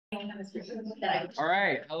All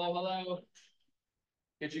right, hello.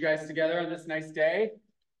 Get you guys together on this nice day.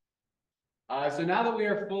 So now that we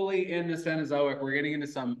are fully in the Cenozoic, we're getting into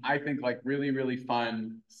some, I think, like really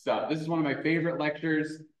fun stuff. This is one of my favorite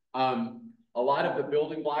lectures. A lot of the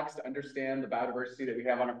building blocks to understand the biodiversity that we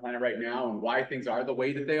have on our planet right now and why things are the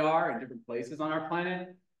way that they are in different places on our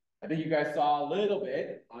planet. I think you guys saw a little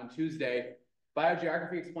bit on Tuesday.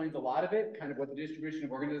 Biogeography explains a lot of it, kind of what the distribution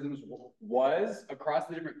of organisms was across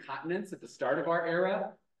the different continents at the start of our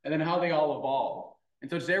era, and then how they all evolved. And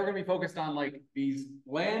so today we're going to be focused on like these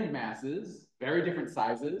land masses, very different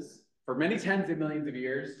sizes, for many tens of millions of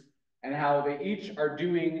years, and how they each are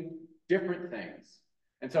doing different things.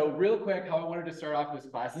 And so real quick, how I wanted to start off this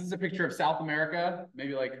class, this is a picture of South America,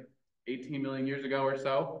 maybe like 18 million years ago or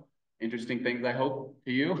so. Interesting things, I hope,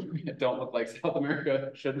 to you. That don't look like South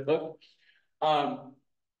America should look. Talk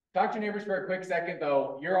to your neighbors for a quick second,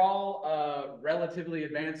 though. You're all relatively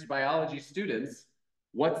advanced biology students.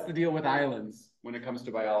 What's the deal with islands when it comes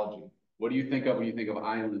to biology? What do you think of when you think of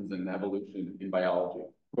islands and evolution in biology?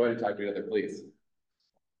 Go ahead and talk to each other, please.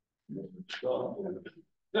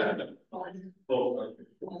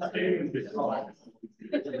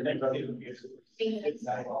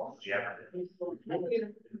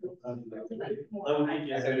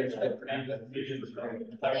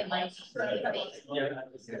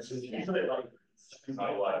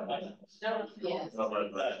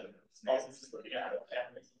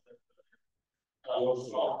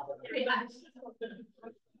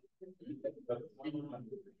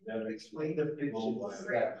 Explain the pictures.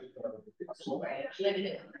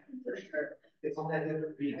 It's on that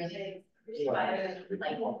different beach.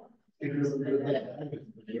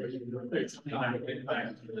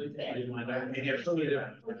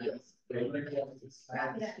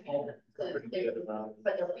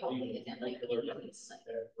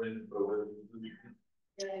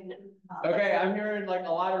 Okay, I'm hearing like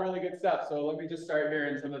a lot of really good stuff. So let me just start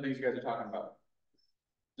hearing some of the things you guys are talking about.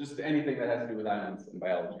 Just anything that has to do with islands and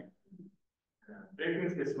biology. Big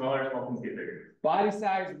things get smaller, small things get bigger. Body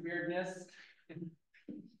size weirdness.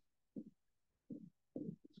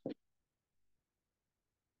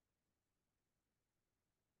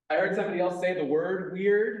 I heard somebody else say the word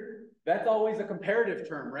weird. That's always a comparative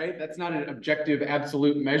term, right? That's not an objective,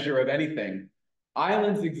 absolute measure of anything.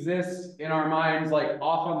 Islands exist in our minds like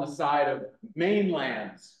off on the side of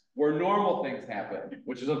mainlands where normal things happen,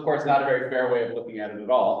 which is of course not a very fair way of looking at it at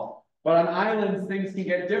all. But on islands, things can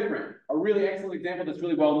get different. A really excellent example that's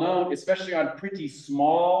really well known, especially on pretty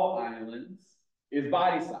small islands, is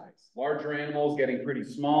body size. Larger animals getting pretty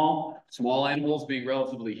small, small animals being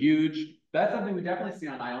relatively huge. That's something we definitely see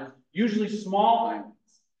on islands, usually small islands.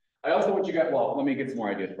 I also want you guys, well, let me get some more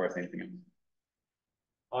ideas before I say anything else.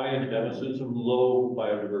 High endemicism, low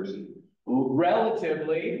biodiversity.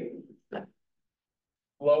 Relatively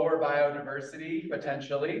lower biodiversity,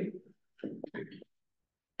 potentially,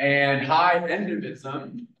 and high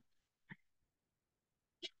endemism.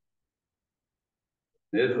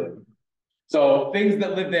 So things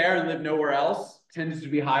that live there and live nowhere else tends to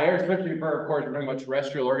be higher, especially for, of course, we're talking about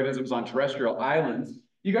terrestrial organisms on terrestrial islands.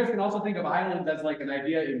 You guys can also think of islands as like an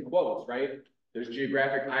idea in quotes, right? There's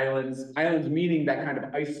geographic islands, islands meaning that kind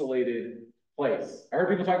of isolated place. I heard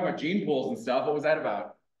people talking about gene pools and stuff. What was that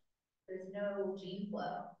about? There's no gene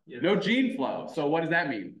flow. No gene flow. So what does that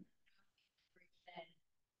mean?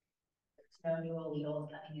 There's no new alleles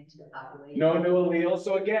coming into the population. No new alleles.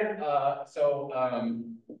 So again,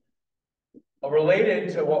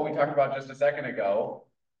 related to what we talked about just a second ago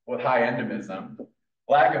with high endemism,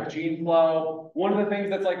 lack of gene flow. One of the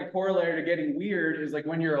things that's like a corollary to getting weird is like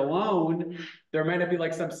when you're alone, there might not be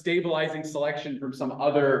like some stabilizing selection from some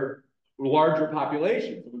other larger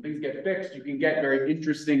population. So when things get fixed, you can get very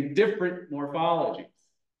interesting, different morphologies.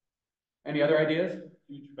 Any other ideas?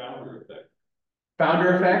 Huge founder effect.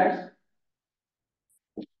 Founder effect?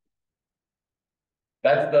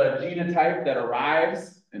 That's the genotype that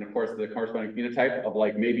arrives, and of course the corresponding phenotype of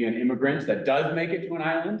like maybe an immigrant that does make it to an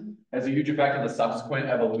island has a huge effect on the subsequent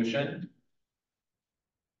evolution.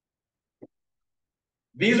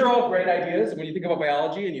 These are all great ideas. When you think about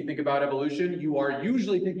biology and you think about evolution, you are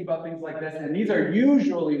usually thinking about things like this, and these are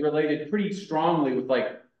usually related pretty strongly with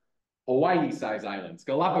like Hawaii-sized islands,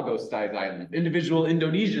 Galapagos-sized islands, individual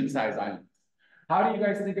Indonesian-sized islands. How do you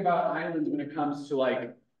guys think about islands when it comes to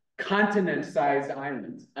like continent-sized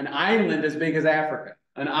islands? An island as big as Africa,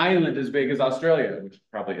 an island as big as Australia, which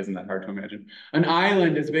probably isn't that hard to imagine, an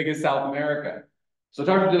island as big as South America. So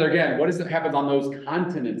talk to each other again, what does it happen on those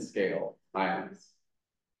continent scale islands?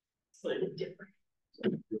 Slightly different.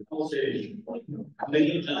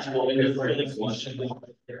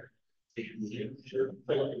 Sure.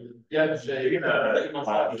 Yeah, say, Friends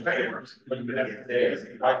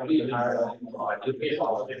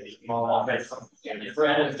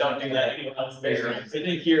don't do that anywhere else there. I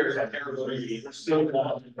think here, everybody, they're so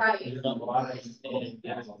loud. Right. You know,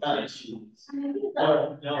 they're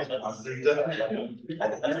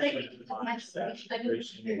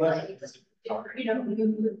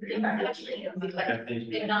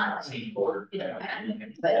not, but all. Yeah, I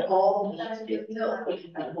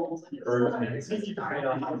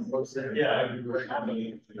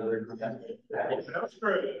agree. That's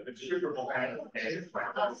for the Super Bowl.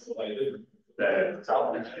 The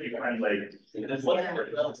South, you find like. It's like,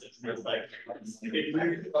 it's like.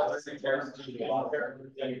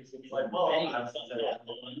 Like, well, I'm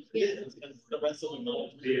the rest of them.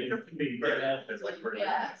 It's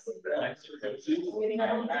like.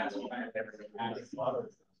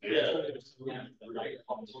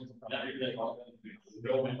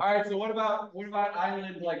 All right, so what about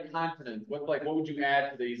island like continents? What would you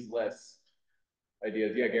add to these lists?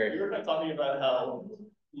 Ideas, yeah, Gary. You were talking about how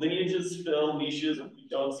lineages fill niches we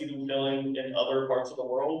don't see them filling in other parts of the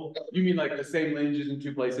world. You mean like the same lineages in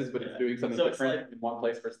two places, but it's doing something So it's different like- in one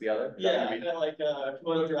place versus the other? Is that Yeah, what you mean? like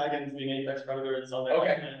Komodo dragons being apex predators on their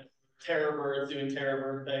Okay. terror birds doing terror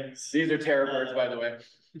bird things. These are terror birds, by the way.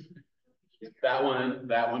 That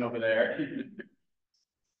one over there.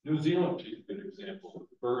 New Zealand is a good example,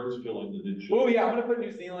 birds filling the niche. Oh yeah, I'm gonna put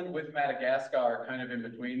New Zealand with Madagascar kind of in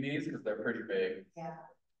between these because they're pretty big. Yeah.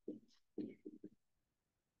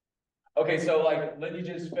 Okay, so like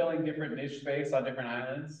lineages filling different niche space on different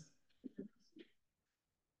islands.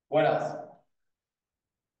 What else?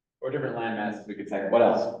 Or different land masses, we could say. What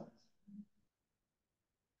else?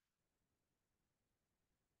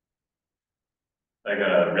 Like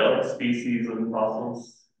a relic species of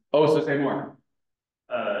fossils. Oh, so say more.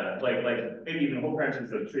 Like maybe even whole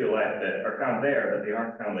branches of tree of life that are found there, but they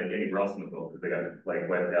aren't found like anywhere else in the world because they got like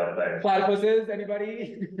wiped out by. Platypuses,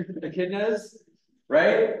 anybody? Echidnas,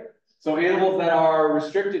 right? So animals that are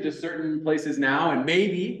restricted to certain places now, and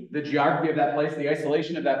maybe the geography of that place, the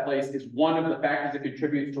isolation of that place is one of the factors that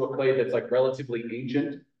contributes to a clade that's like relatively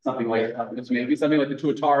ancient. Something like, maybe something like the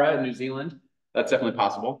Tuatara in New Zealand. That's definitely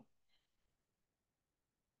possible.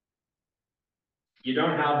 You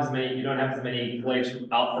don't have as many clades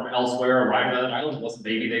out from elsewhere arriving on that island, unless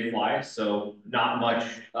maybe they fly, so not much,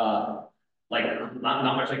 not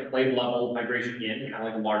much like clade level migration in, kind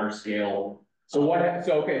of like a larger scale. So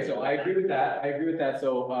okay, so I agree with that.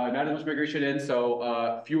 So, not as much migration in,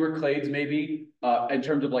 so, fewer clades maybe, in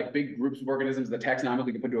terms of like big groups of organisms that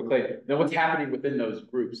taxonomically can put into a clade. Then what's happening within those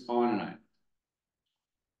groups on an island?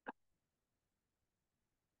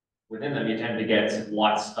 Within them, you tend to get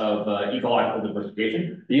lots of ecological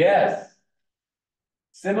diversification. Yes.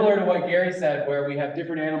 Similar to what Gary said, where we have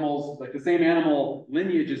different animals, like the same animal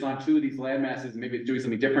lineages on two of these land masses, maybe it's doing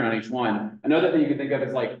something different on each one. Another thing you can think of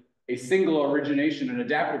is like a single origination and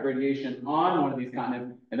adaptive radiation on one of these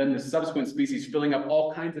continents, and then the subsequent species filling up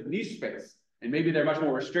all kinds of niche space. And maybe they're much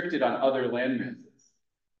more restricted on other land masses.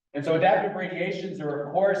 And so adaptive radiations are,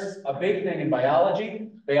 of course, a big thing in biology.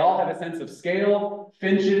 They all have a sense of scale.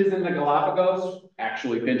 Finches in the Galapagos,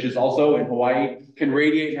 actually finches also in Hawaii, can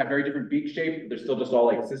radiate and have very different beak shapes. They're still just all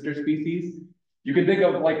like sister species. You can think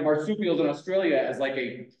of like marsupials in Australia as like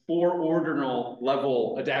a 4 ordinal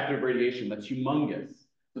level adaptive radiation that's humongous.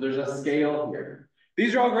 So there's a scale here.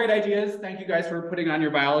 These are all great ideas. Thank you guys for putting on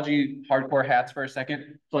your biology hardcore hats for a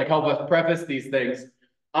second to like help us preface these things.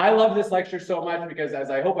 I love this lecture so much because, as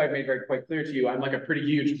I hope I've made very quite clear to you, I'm like a pretty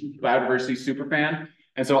huge biodiversity super fan.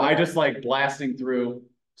 And so I just like blasting through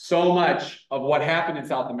so much of what happened in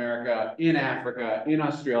South America, in Africa, in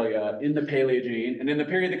Australia, in the Paleogene, and in the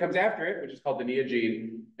period that comes after it, which is called the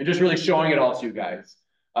Neogene, and just really showing it all to you guys.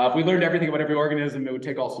 If we learned everything about every organism, it would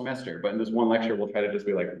take all semester. But in this one lecture, we'll try to just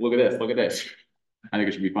be like, look at this, look at this. I think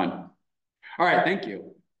it should be fun. All right, thank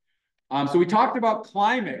you. So we talked about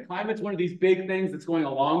climate. Climate's one of these big things that's going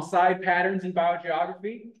alongside patterns in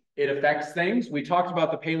biogeography. It affects things. We talked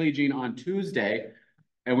about the Paleogene on Tuesday,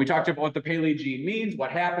 and we talked about what the Paleogene means,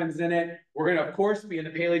 what happens in it. We're going to, of course, be in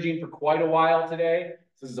the Paleogene for quite a while today.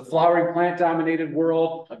 This is a flowering plant-dominated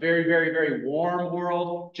world, a very, very, very warm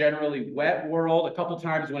world, generally wet world. A couple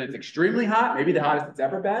times when it's extremely hot, maybe the hottest it's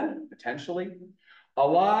ever been, potentially. A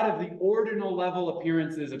lot of the ordinal level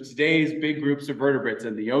appearances of today's big groups of vertebrates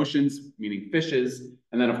in the oceans, meaning fishes,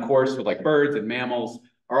 and then of course with like birds and mammals,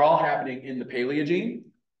 are all happening in the Paleogene.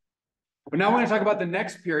 But now I want to talk about the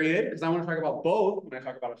next period, because I want to talk about both when I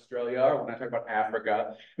talk about Australia or when I talk about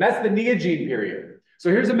Africa. And that's the Neogene period. So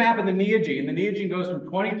here's a map of the Neogene. The Neogene goes from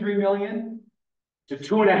 23 million to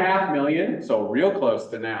 2.5 million, so real close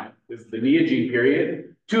to now. is the Neogene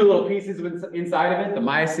period. Two little pieces inside of it, the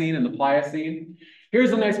Miocene and the Pliocene.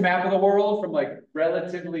 Here's a nice map of the world from like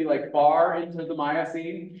relatively like far into the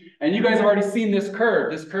Miocene. And you guys have already seen this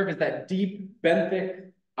curve. This curve is that deep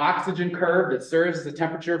benthic oxygen curve that serves as a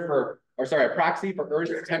temperature for, or sorry, a proxy for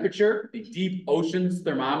Earth's temperature, the deep ocean's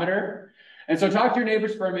thermometer. And so talk to your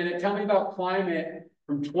neighbors for a minute. Tell me about climate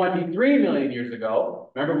from 23 million years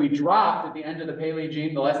ago. Remember, we dropped at the end of the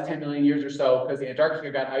Paleogene, the last 10 million years or so, because the Antarctica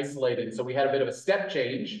got isolated. So we had a bit of a step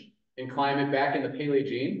change in climate back in the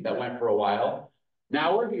Paleogene that went for a while.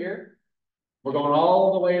 Now we're here. We're going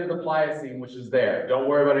all the way to the Pliocene, which is there. Don't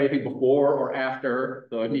worry about anything before or after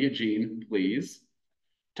the Neogene, please.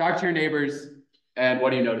 Talk to your neighbors, and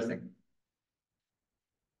what are you noticing?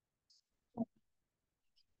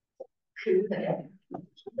 Yeah,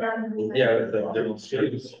 the different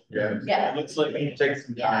stages. Yeah. Yeah. It looks like It takes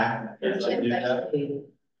some time. It's to do that.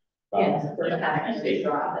 Yes, the first half they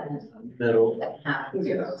drop and Middle. second half is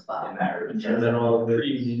zero spot. And then all of the.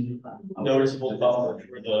 pretty noticeable bump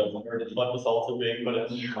where the flood basalts are being put in.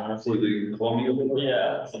 For the Columbia.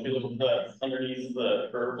 Yeah, so if you look at the, underneath the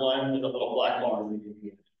curve line, there's a little black bar.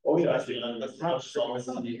 Oh, Yeah, yeah. I see that. That's the basalts.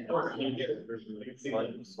 You can see that.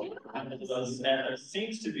 And there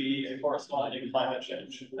seems to be a corresponding climate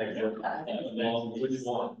change. Which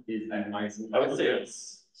one is that nice? I would say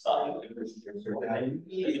it's. It's a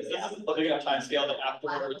big enough time scale that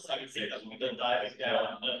afterwards, I would say that we've been diving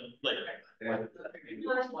down, like. I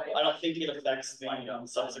don't think it affects the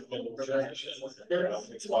subsequent transitions. I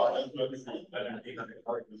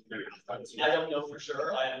don't know for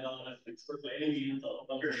sure, I am not an expert by any means on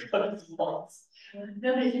months.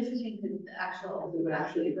 No, but it's interesting because the actual, we would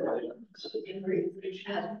actually go increase, which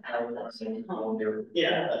has.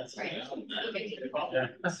 Yeah, that's. Right.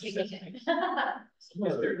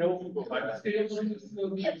 Is there no? Up at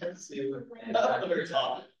the very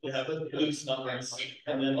top, we have loose numbers,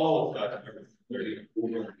 and then, oh, God. I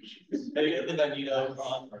think I need a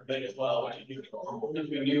thing as well, which if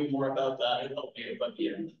we knew more about that, it'd help you, but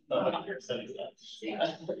yeah, nobody here studies that.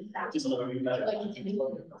 Just a little bit better.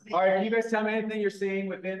 All right, can you guys tell me anything you're seeing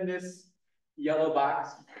within this yellow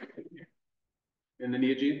box? In the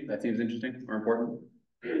Neogene, that seems interesting or important.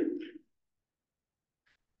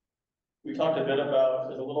 We talked a bit about,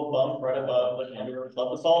 there's a little bump right above the under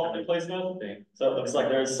flood basalt replacement, so it looks like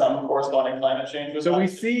there's some corresponding climate change with So we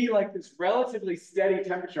that. see like this relatively steady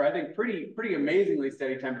temperature, I think pretty amazingly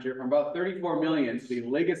steady temperature from about 34 million, so the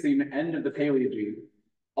Oligocene end of the Paleogene,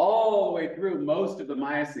 all the way through most of the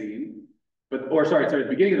Miocene, the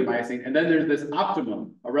beginning of the Miocene, and then there's this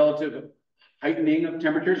optimum, a relative heightening of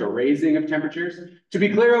temperatures or raising of temperatures. To be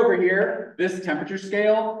clear over here, this temperature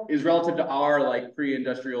scale is relative to our like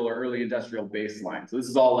pre-industrial or early industrial baseline. So this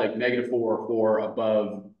is all like -4 or 4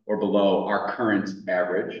 above or below our current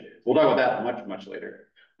average. We'll talk about that much later.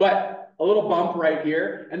 But a little bump right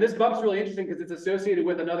here, and this bump's really interesting because it's associated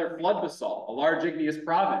with another flood basalt, a large igneous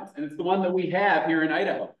province, and it's the one that we have here in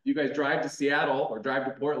Idaho. You guys drive to Seattle or drive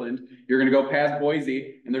to Portland, you're gonna go past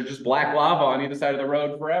Boise, and there's just black lava on either side of the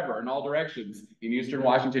road forever in all directions in eastern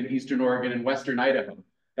Washington, eastern Oregon, and western Idaho.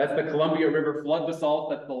 That's the Columbia River flood basalt.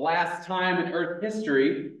 That's the last time in Earth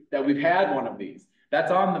history that we've had one of these. That's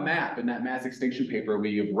on the map in that mass extinction paper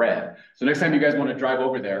we have read. So next time you guys want to drive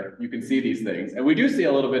over there, you can see these things. And we do see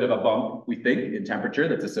a little bit of a bump, we think, in temperature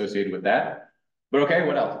that's associated with that. But okay,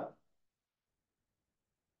 what else?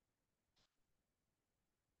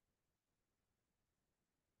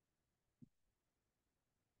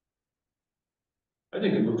 I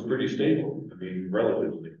think it looks pretty stable, I mean,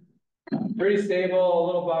 relatively. Pretty stable, a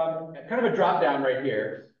little bump, kind of a drop down right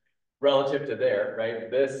here. Relative to there, right?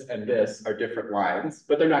 This and this are different lines,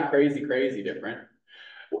 but they're not crazy different.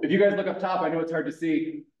 If you guys look up top, I know it's hard to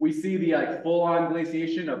see. We see the like full-on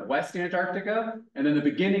glaciation of West Antarctica, and then the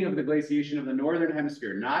beginning of the glaciation of the Northern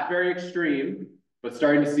Hemisphere. Not very extreme, but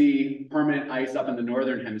starting to see permanent ice up in the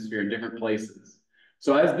Northern Hemisphere in different places.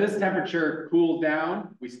 So as this temperature cools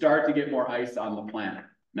down, we start to get more ice on the planet.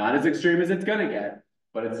 Not as extreme as it's gonna get,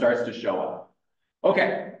 but it starts to show up.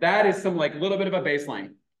 Okay, that is some like little bit of a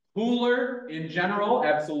baseline. Cooler in general,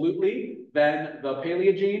 absolutely, than the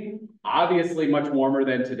Paleogene. Obviously much warmer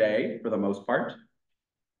than today for the most part.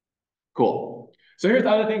 Cool. So here's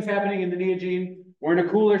other things happening in the Neogene. We're in a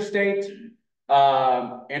cooler state.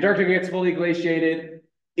 Antarctica gets fully glaciated.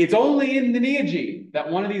 It's only in the Neogene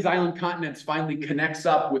that one of these island continents finally connects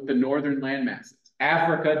up with the northern landmasses.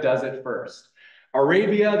 Africa does it first.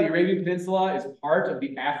 Arabia, the Arabian Peninsula, is part of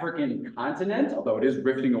the African continent, although it is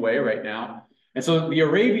drifting away right now. And so the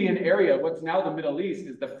Arabian area, what's now the Middle East,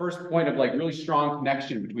 is the first point of like really strong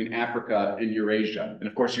connection between Africa and Eurasia. And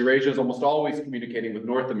of course, Eurasia is almost always communicating with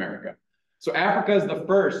North America. So Africa is the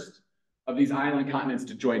first of these island continents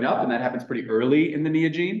to join up, and that happens pretty early in the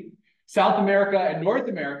Neogene. South America and North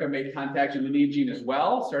America made contact in the Neogene as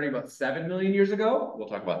well, starting about 7 million years ago. We'll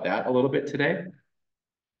talk about that a little bit today.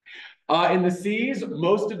 In the seas,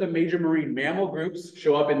 most of the major marine mammal groups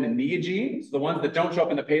show up in the Neogene. So the ones that don't show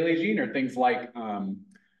up in the Paleogene are things like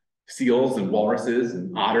seals and walruses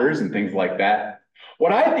and otters and things like that.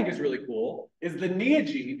 What I think is really cool is the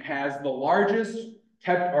Neogene has the largest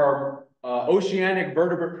oceanic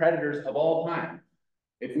vertebrate predators of all time.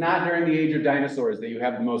 It's not during the age of dinosaurs that you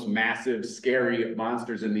have the most massive, scary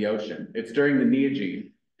monsters in the ocean. It's during the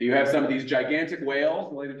Neogene that you have some of these gigantic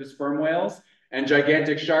whales related to sperm whales, and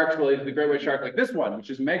gigantic sharks related to the great white shark like this one, which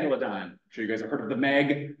is Megalodon. I'm sure you guys have heard of the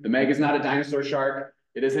Meg. The Meg is not a dinosaur shark.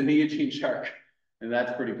 It is a Neogene shark, and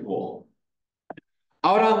that's pretty cool.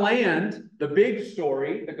 Out on land, the big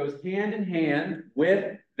story that goes hand in hand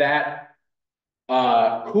with that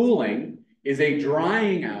cooling is a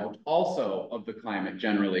drying out also of the climate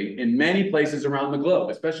generally in many places around the globe,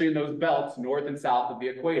 especially in those belts north and south of the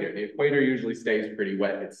equator. The equator usually stays pretty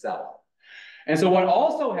wet itself. And so what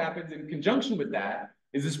also happens in conjunction with that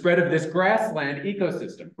is the spread of this grassland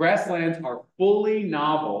ecosystem. Grasslands are fully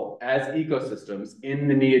novel as ecosystems in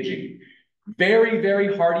the Neogene. Very,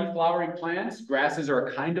 very hardy flowering plants. Grasses are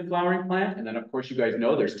a kind of flowering plant. And then of course you guys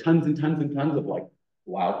know there's tons and tons and tons of like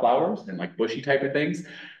wildflowers and like bushy type of things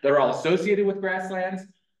that are all associated with grasslands.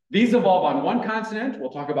 These evolve on one continent.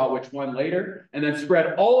 We'll talk about which one later, and then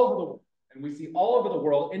spread all over the world. And we see all over the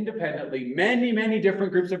world independently many, many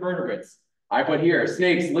different groups of vertebrates. I put here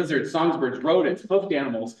snakes, lizards, songbirds, rodents, hoofed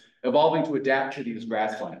animals evolving to adapt to these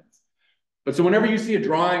grasslands. But so whenever you see a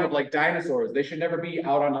drawing of like dinosaurs, they should never be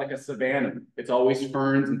out on like a savanna. It's always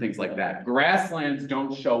ferns and things like that. Grasslands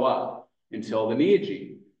don't show up until the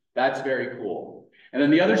Neogene. That's very cool. And then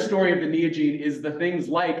the other story of the Neogene is the things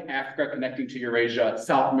like Africa connecting to Eurasia,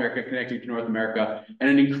 South America connecting to North America, and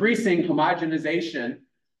an increasing homogenization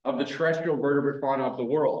of the terrestrial vertebrate fauna of the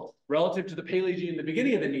world. Relative to the Paleogene, the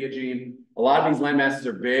beginning of the Neogene, a lot of these land masses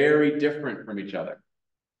are very different from each other.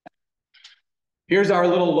 Here's our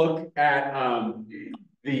little look at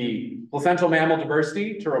the placental mammal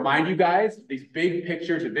diversity to remind you guys these big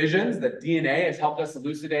picture divisions that DNA has helped us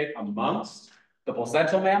elucidate amongst the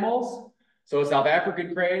placental mammals. So a South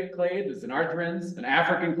African clade, the Xenarthrans, an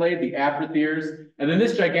African clade, the Apratheres, and then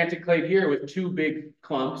this gigantic clade here with two big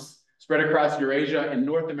clumps spread across Eurasia and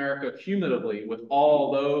North America cumulatively with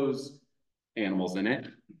all those animals in it.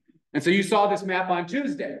 And so you saw this map on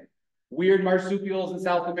Tuesday. Weird marsupials in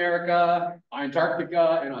South America,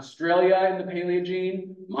 Antarctica and Australia in the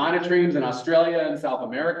Paleogene, monotremes in Australia and South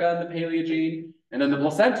America in the Paleogene, and then the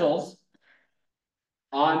placentals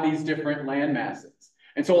on these different land masses.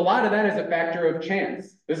 And so a lot of that is a factor of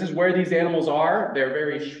chance. This is where these animals are. They're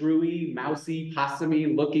very shrewy, mousy,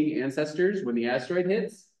 possumy looking ancestors when the asteroid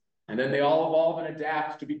hits. And then they all evolve and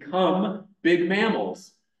adapt to become big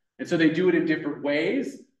mammals. And so they do it in different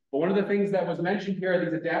ways. But one of the things that was mentioned here are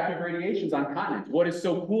these adaptive radiations on continents. What is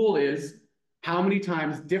so cool is how many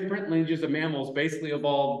times different lineages of mammals basically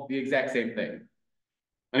evolve the exact same thing.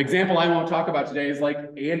 An example I won't talk about today is like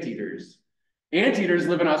anteaters. Anteaters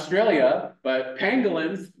live in Australia, but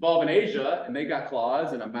pangolins evolve in Asia, and they got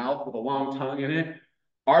claws and a mouth with a long tongue in it.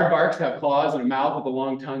 Aardvarks have claws and a mouth with a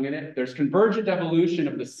long tongue in it. There's convergent evolution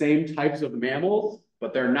of the same types of mammals,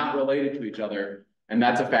 but they're not related to each other. And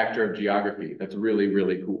that's a factor of geography. That's really,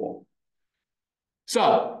 really cool.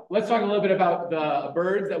 So let's talk a little bit about the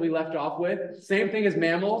birds that we left off with. Same thing as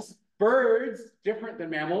mammals. Birds, different than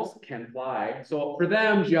mammals, can fly. So for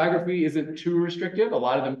them, geography isn't too restrictive. A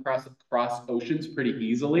lot of them cross oceans pretty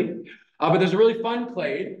easily. But there's a really fun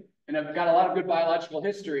clade, and I've got a lot of good biological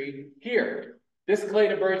history here. This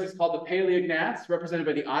clade of birds is called the Paleognats, represented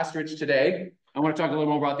by the ostrich today. I want to talk a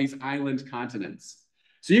little more about these island continents.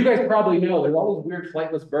 So you guys probably know there's all these weird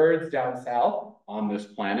flightless birds down south on this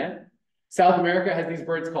planet. South America has these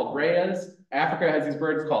birds called rheas. Africa has these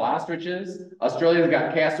birds called ostriches. Australia's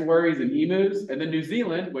got cassowaries and emus. And then New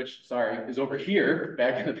Zealand, which, sorry, is over here,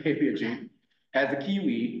 back in the Paleogene, has a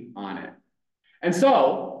kiwi on it. And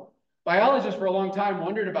so, biologists for a long time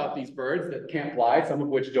wondered about these birds that can't fly, some of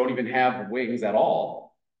which don't even have wings at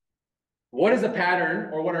all. What is a pattern,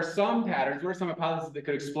 or what are some patterns, what are some hypotheses that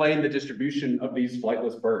could explain the distribution of these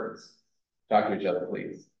flightless birds? Talk to each other,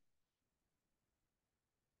 please.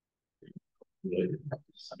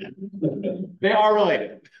 They are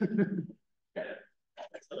related. Yeah.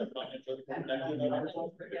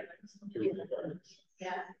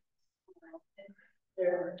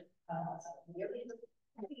 They're,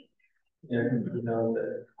 Yeah, you know,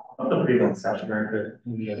 the people in South America.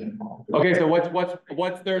 Okay, so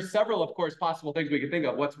what's, there's several, of course, possible things we could think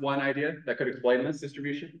of. What's one idea that could explain this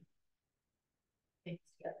distribution? things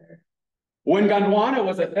together. When Gondwana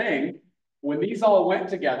was a thing, when these all went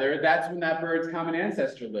together, that's when that bird's common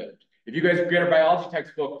ancestor lived. If you guys get a biology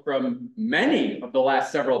textbook from many of the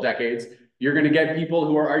last several decades, you're going to get people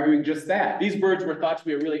who are arguing just that. These birds were thought to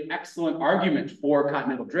be a really excellent argument for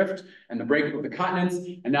continental drift and the breakup of the continents,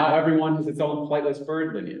 and now everyone has its own flightless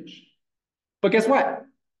bird lineage. But guess what?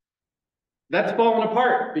 That's fallen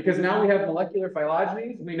apart because now we have molecular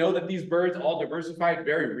phylogenies. We know that these birds all diversified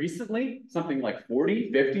very recently, something like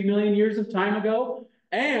 40, 50 million years of time ago.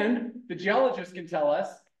 And the geologists can tell us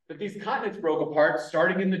that these continents broke apart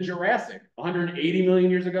starting in the Jurassic, 180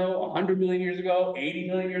 million years ago, 100 million years ago, 80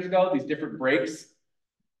 million years ago, these different breaks.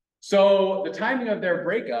 So the timing of their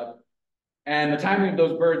breakup and the timing of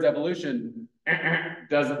those birds' evolution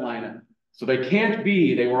doesn't line up. So they can't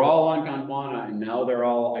be, they were all on Gondwana and now they're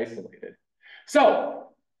all isolated. So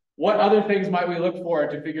what other things might we look for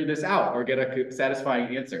to figure this out or get a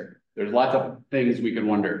satisfying answer? There's lots of things we could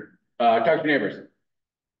wonder. Talk to your neighbors.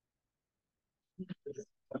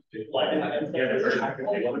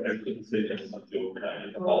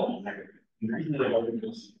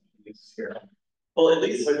 Well, at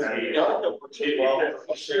least, you know,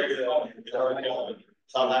 well, share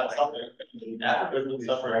some that something. Africa's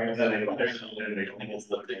suffering, and then they it's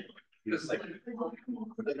lifting. Just like a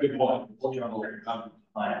good one.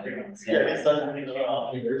 Yeah, it's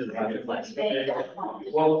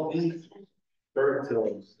Well, these bird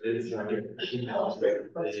tills is.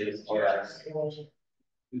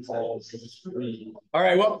 All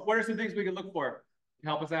right, what are some things we can look for to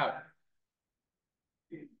help us out?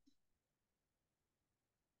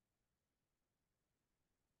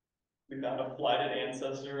 We found a flighted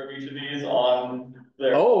ancestor of each of these on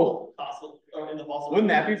their fossil, or in the fossil. Wouldn't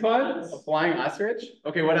that be fun? A flying ostrich?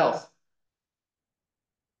 Okay, what else?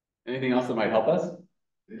 Anything else that might help us?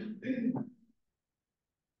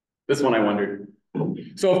 This one I wondered.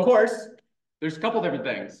 So of course, there's a couple different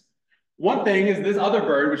things. One thing is this other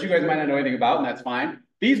bird, which you guys might not know anything about, and that's fine.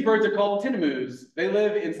 These birds are called tinamous. They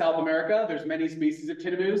live in South America. There's many species of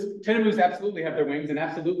tinamous. Tinamous absolutely have their wings and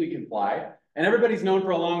absolutely can fly. And everybody's known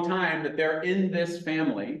for a long time that they're in this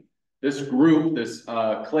family, this group, this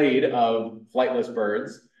clade of flightless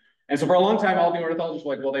birds. And so for a long time, all the ornithologists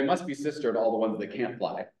were like, well, they must be sister to all the ones that can't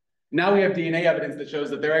fly. Now we have DNA evidence that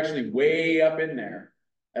shows that they're actually way up in there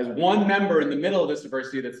as one member in the middle of this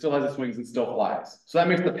diversity that still has its wings and still flies. So that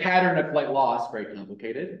makes the pattern of flight loss very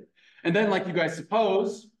complicated. And then, like you guys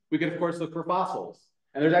suppose, we could, of course, look for fossils.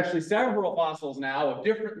 And there's actually several fossils now of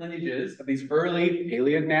different lineages of these early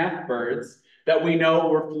Paleognath birds that we know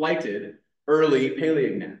were flighted early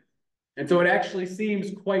Paleognath. And so it actually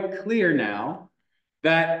seems quite clear now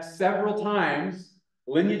that several times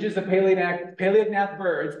lineages of Paleognath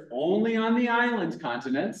birds only on the island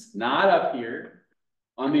continents, not up here,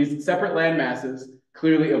 on these separate land masses,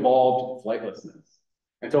 clearly evolved flightlessness.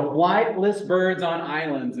 And so flightless birds on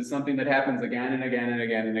islands is something that happens again and again and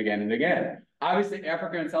again and again and again. Obviously,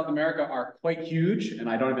 Africa and South America are quite huge, and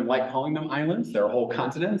I don't even like calling them islands. They're whole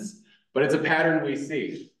continents, but it's a pattern we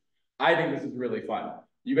see. I think this is really fun.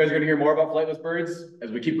 You guys are going to hear more about flightless birds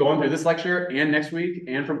as we keep going through this lecture and next week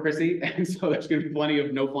and from Chrissy. And so there's going to be plenty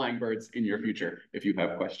of no flying birds in your future if you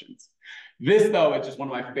have questions. This, though, is just one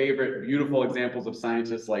of my favorite beautiful examples of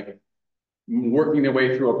scientists like working their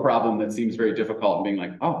way through a problem that seems very difficult and being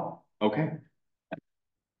like, oh, okay.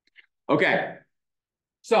 Okay.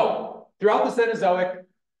 So throughout the Cenozoic,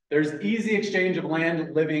 there's easy exchange of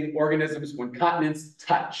land-living organisms when continents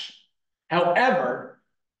touch. However,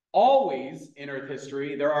 always in Earth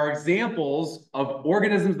history, there are examples of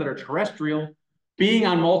organisms that are terrestrial being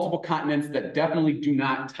on multiple continents that definitely do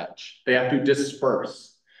not touch. They have to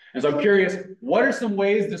disperse. And so I'm curious, what are some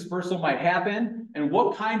ways dispersal might happen, and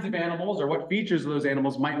what kinds of animals or what features of those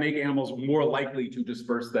animals might make animals more likely to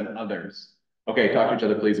disperse than others? Okay, talk to each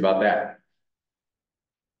other please about that.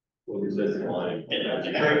 What is this line?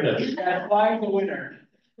 Flying the winner.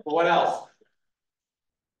 What else?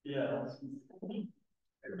 Yeah.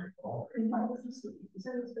 Well,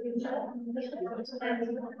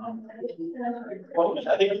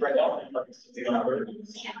 I think it's right now.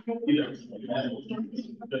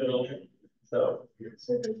 So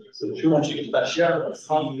too much you get that share.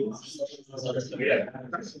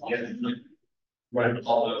 Right,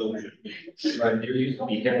 although, right, there used to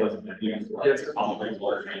be hit was.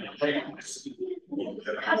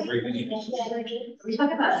 We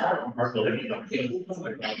talk about.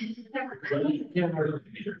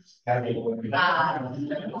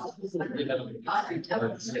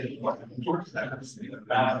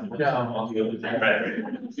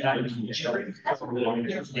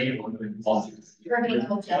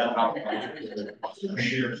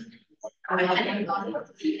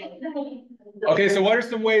 Okay, so what are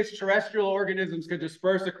some ways terrestrial organisms could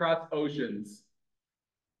disperse across oceans?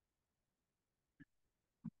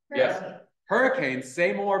 Yes. Hurricanes,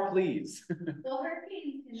 say more, please. Well,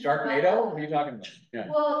 hurricanes. can Sharknado? What are you talking about? Yeah.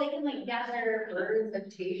 Well, they can like gather birds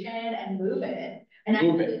vegetation and move it. And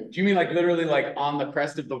Move actually it. Do you mean like literally like on the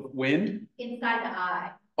crest of the wind? inside the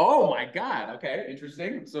eye. Oh my God. Okay,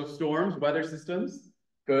 interesting. So storms, weather systems,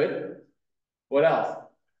 good. What else?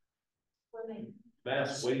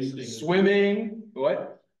 Mass wasting. Swimming,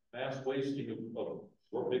 what? Mass wasting of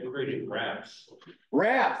what they created rafts.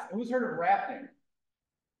 Rafts. Who's heard of rafting?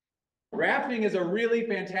 Rafting is a really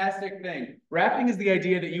fantastic thing. Rafting is the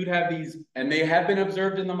idea that you'd have these, and they have been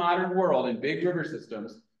observed in the modern world in big river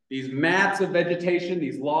systems, these mats of vegetation,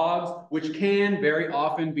 these logs, which can very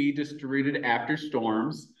often be distributed after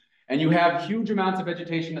storms. And you have huge amounts of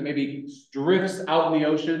vegetation that maybe drifts out in the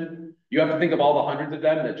ocean. You have to think of all the hundreds of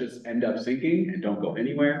them that just end up sinking and don't go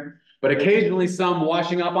anywhere. But occasionally some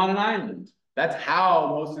washing up on an island. That's how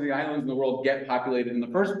most of the islands in the world get populated in the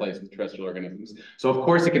first place with terrestrial organisms. So of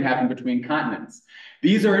course it can happen between continents.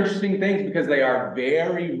 These are interesting things because they are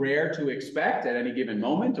very rare to expect at any given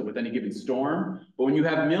moment or with any given storm. But when you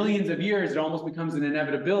have millions of years, it almost becomes an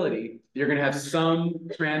inevitability. You're going to have some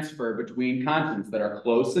transfer between continents that are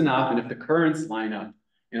close enough, and if the currents line up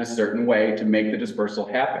in a certain way to make the dispersal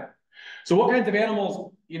happen. So what kinds of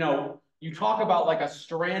animals, you know, you talk about like a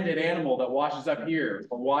stranded animal that washes up here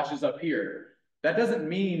or washes up here. That doesn't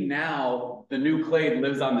mean now the new clade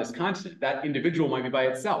lives on this continent. That individual might be by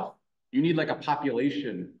itself. You need like a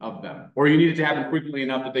population of them, or you need it to happen frequently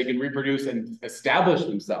enough that they can reproduce and establish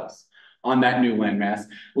themselves on that new landmass,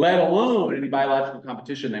 let alone any biological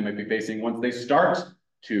competition they might be facing once they start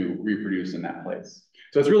to reproduce in that place.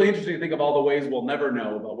 So it's really interesting to think of all the ways we'll never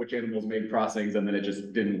know about which animals made crossings and then it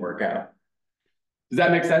just didn't work out. Does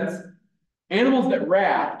that make sense? Animals that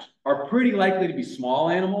raft are pretty likely to be small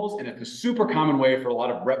animals, and it's a super common way for a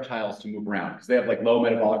lot of reptiles to move around because they have like low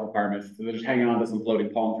metabolic requirements. So they're just hanging on to some floating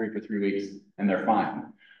palm tree for 3 weeks and they're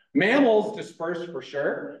fine. Mammals disperse for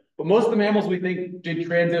sure, but most of the mammals we think did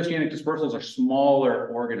transoceanic dispersals are smaller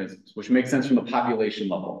organisms, which makes sense from the population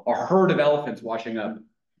level. A herd of elephants washing up?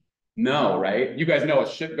 No, right? You guys know a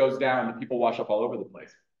ship goes down and people wash up all over the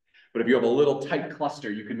place. But if you have a little tight cluster,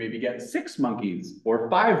 you can maybe get 6 monkeys or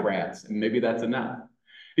 5 rats, and maybe that's enough.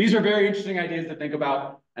 These are very interesting ideas to think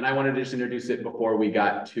about, and I wanted to just introduce it before we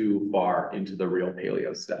got too far into the real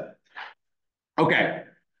paleo stuff. Okay,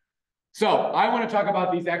 so I want to talk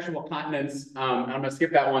about these actual continents. I'm going to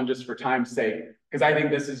skip that one just for time's sake, because I think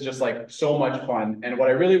this is just like so much fun. And what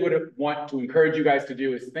I really would want to encourage you guys to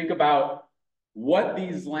do is think about what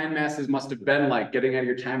these land masses must have been like, getting out of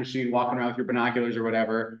your time machine, walking around with your binoculars or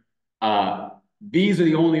whatever. These are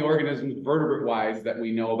the only organisms vertebrate-wise that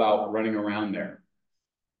we know about running around there.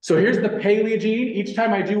 So here's the Paleogene. Each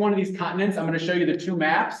time I do one of these continents, I'm going to show you the 2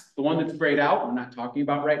 maps. The one that's grayed out, we're not talking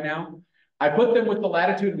about right now. I put them with the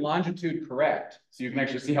latitude and longitude correct, so you can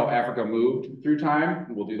actually see how Africa moved through time.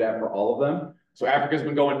 We'll do that for all of them. So Africa's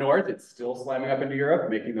been going north. It's still slamming up into Europe,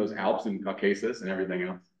 making those Alps and Caucasus and everything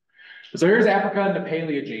else. So here's Africa and the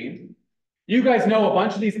Paleogene. You guys know a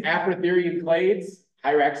bunch of these Apotherian clades.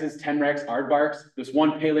 Hyraxes, tenrecs, aardvarks, this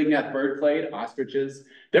one Paleognath bird clade, ostriches.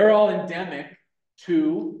 They're all endemic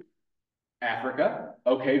to Africa.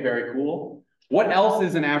 Okay, very cool. What else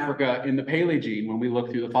is in Africa in the Paleogene when we look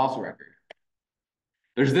through the fossil record?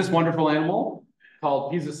 There's this wonderful animal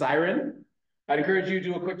called Pisociren. I'd encourage you to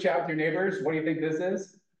do a quick chat with your neighbors. What do you think this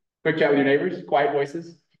is? Quick chat with your neighbors, quiet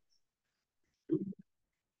voices.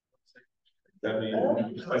 That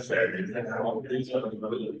means.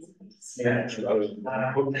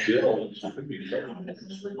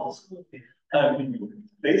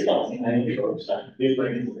 Based on.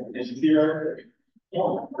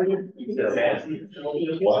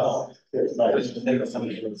 Wow.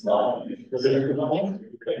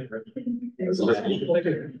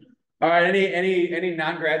 All right, any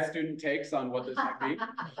non-grad student takes on what this might be?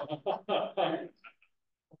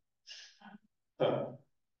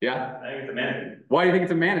 Yeah? I think it's a manatee. Why do you think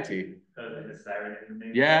it's a manatee? Because it's siren.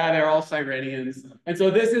 Yeah, they're all Sirenians. And so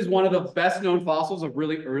this is one of the best known fossils of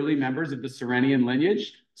really early members of the Sirenian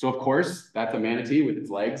lineage. So of course, that's a manatee with its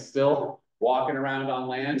legs still walking around on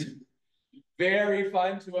land. Very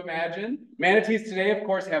fun to imagine. Manatees today, of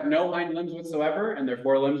course, have no hind limbs whatsoever, and their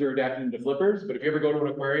forelimbs are adapted into flippers. But if you ever go to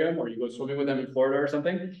an aquarium or you go swimming with them in Florida or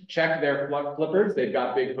something, check their flippers. They've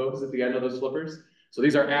got big hooves at the end of those flippers. So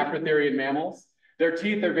these are Afrotherian mammals. Their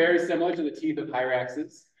teeth are very similar to the teeth of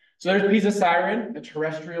hyraxes. So there's Pisociren, a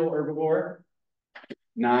terrestrial herbivore,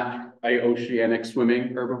 not an oceanic swimming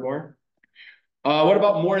herbivore. What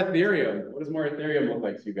about Moratherium? What does Moratherium look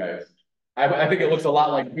like to you guys? I think it looks a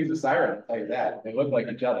lot like Pisociren, I'll tell you that. They look like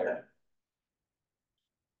each other.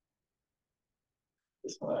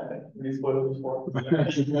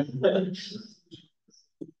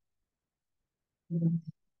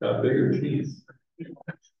 Got bigger teeth.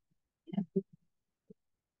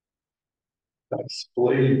 Got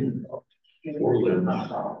splayed forelimbs.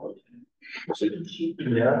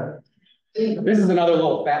 Yeah. This is another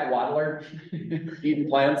little fat waddler eating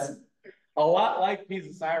plants. A lot like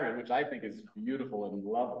Pisociren, which I think is beautiful and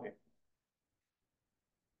lovely.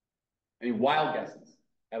 Any wild guesses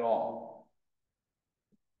at all?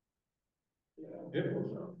 Yeah, it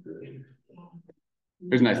will sound good.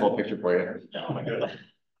 Here's a nice little picture for you. Oh my god.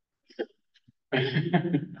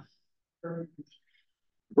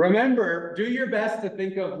 Remember, do your best to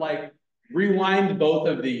think of like, rewind both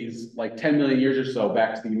of these like 10 million years or so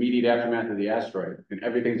back to the immediate aftermath of the asteroid, and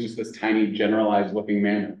everything's just this tiny generalized looking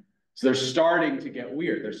mammal. So they're starting to get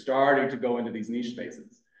weird. They're starting to go into these niche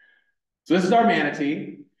spaces. So this is our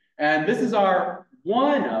manatee, and this is our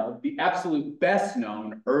one of the absolute best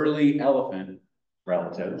known early elephant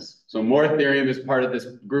relatives. So Moratherium is part of this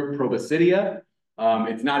group Proboscidea.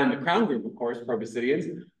 It's not in the crown group, of course,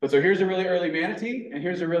 Proboscideans. But so here's a really early manatee, and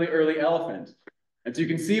here's a really early elephant. And so you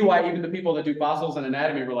can see why even the people that do fossils and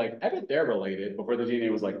anatomy were like, I bet they're related, before the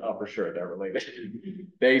DNA was like, oh, for sure, they're related.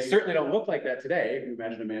 They certainly don't look like that today, if you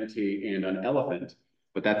imagine a manatee and an elephant,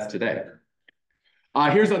 but that's today.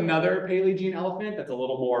 Here's another Paleogene elephant that's a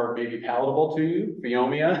little more maybe palatable to you,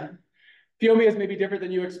 Phiomia. Phiomia is maybe different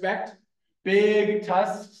than you expect. Big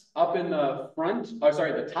tusks up in the front,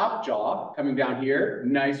 the top jaw coming down here,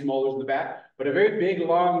 nice molars in the back, but a very big,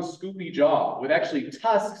 long, scoopy jaw with actually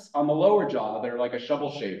tusks on the lower jaw that are like a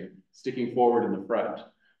shovel shape sticking forward in the front.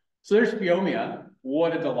 So there's Phiomia,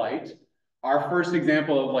 what a delight. Our first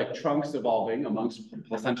example of like trunks evolving amongst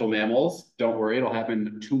placental mammals. Don't worry, it'll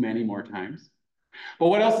happen too many more times. But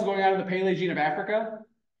what else is going on in the Paleogene of Africa?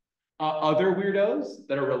 Other weirdos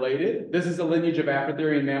that are related. This is a lineage of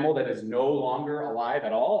Afrotherian mammal that is no longer alive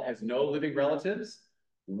at all, has no living relatives.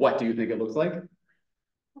 What do you think it looks like?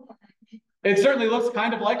 It certainly looks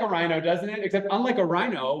kind of like a rhino, doesn't it? Except unlike a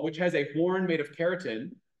rhino, which has a horn made of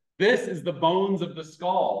keratin, this is the bones of the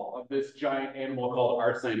skull of this giant animal called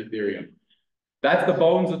Arcinotherium. That's the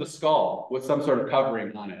bones of the skull with some sort of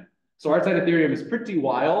covering on it. So Arcinotherium is pretty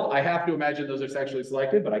wild. I have to imagine those are sexually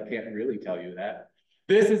selected, but I can't really tell you that.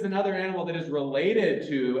 This is another animal that is related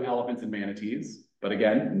to elephants and manatees, but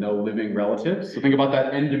again, no living relatives. So think about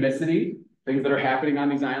that endemicity, things that are happening on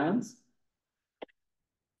these islands.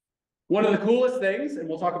 One of the coolest things, and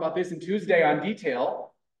we'll talk about this in Tuesday on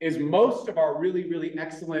detail, is most of our really, really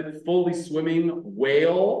excellent fully swimming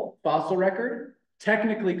whale fossil record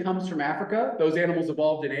technically comes from Africa. Those animals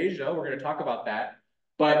evolved in Asia. We're going to talk about that.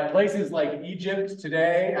 But places like Egypt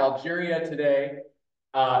today, Algeria today,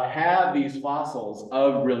 have these fossils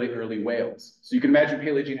of really early whales. So you can imagine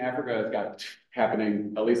Paleogene Africa has got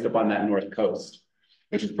happening at least up on that north coast,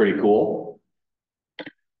 which is pretty cool.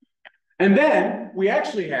 And then we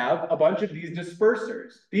actually have a bunch of these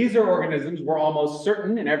dispersers. These are organisms we're almost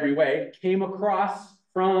certain in every way came across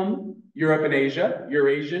from Europe and Asia,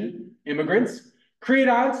 Eurasian immigrants.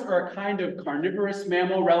 Creodonts are a kind of carnivorous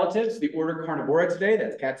mammal relatives, the order Carnivora today,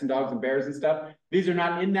 that's cats and dogs and bears and stuff. These are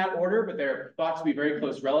not in that order, but they're thought to be very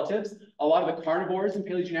close relatives. A lot of the carnivores in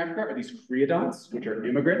Paleogene Africa are these creodonts, which are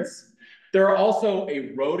immigrants. There are also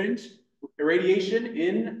a rodent radiation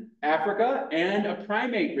in Africa and a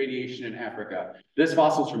primate radiation in Africa. This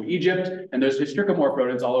fossil's from Egypt, and there's hystricomorph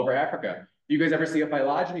rodents all over Africa. You guys ever see a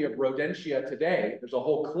phylogeny of Rodentia today? There's a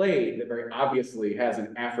whole clade that very obviously has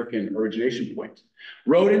an African origination point.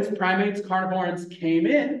 Rodents, primates, carnivores came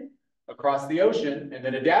in across the ocean and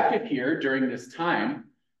then adapted here during this time.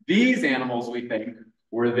 These animals, we think,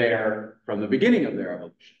 were there from the beginning of their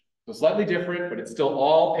evolution. So slightly different, but it's still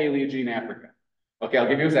all Paleogene Africa. Okay, I'll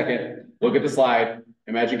give you a second. Look at the slide.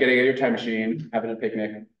 Imagine getting out your time machine, having a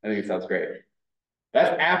picnic. I think it sounds great.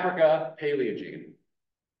 That's Africa, Paleogene.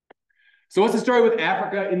 So what's the story with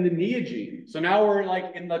Africa in the Neogene? So now we're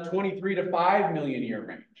like in the 23 to 5 million year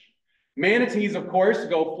range. Manatees, of course,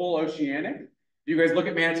 go full oceanic. You guys look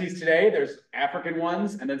at manatees today, there's African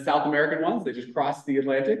ones and then South American ones. They just cross the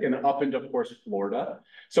Atlantic and up into, of course, Florida.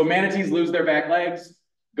 So manatees lose their back legs,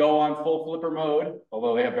 go on full flipper mode,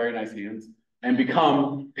 although they have very nice hands, and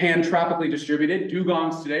become pan-tropically distributed.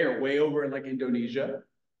 Dugongs today are way over in like Indonesia.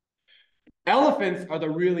 Elephants are the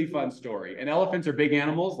really fun story. And elephants are big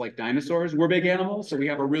animals like dinosaurs. We're big animals, so we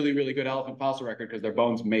have a really, really good elephant fossil record because their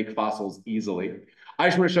bones make fossils easily. I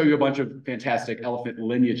just want to show you a bunch of fantastic elephant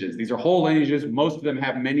lineages. These are whole lineages. Most of them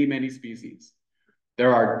have many, many species.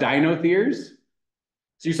 There are dinotheres.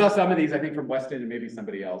 So you saw some of these, I think, from Weston and maybe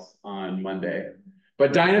somebody else on Monday.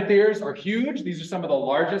 But dinotheres are huge. These are some of the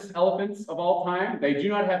largest elephants of all time. They do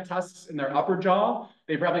not have tusks in their upper jaw.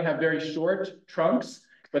 They probably have very short trunks,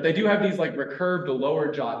 but they do have these like recurved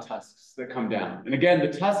lower jaw tusks that come down. And again, the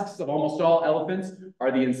tusks of almost all elephants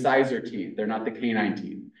are the incisor teeth. They're not the canine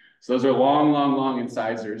teeth. So those are long, long, long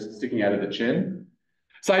incisors sticking out of the chin.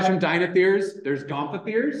 Aside from dinotheres, there's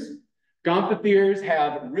gomphotheres. Gomphotheres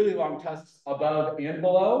have really long tusks above and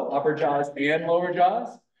below, upper jaws and lower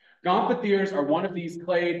jaws. Gomphotheres are one of these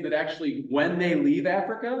clades that actually, when they leave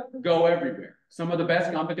Africa, go everywhere. Some of the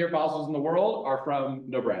best gomphothere fossils in the world are from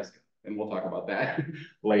Nebraska, and we'll talk about that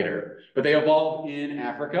later. But they evolved in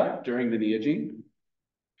Africa during the Neogene.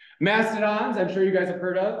 Mastodons, I'm sure you guys have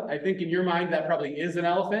heard of. I think in your mind that probably is an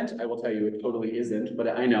elephant. I will tell you it totally isn't, but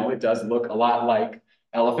I know it does look a lot like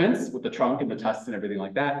elephants with the trunk and the tusks and everything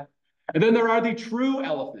like that. And then there are the true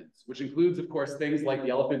elephants, which includes, of course, things like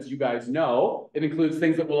the elephants you guys know. It includes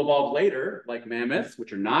things that will evolve later, like mammoths,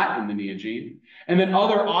 which are not in the Neogene. And then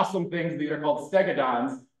other awesome things that are called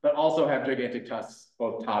stegodons that also have gigantic tusks,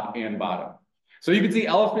 both top and bottom. So you can see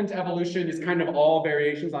elephant evolution is kind of all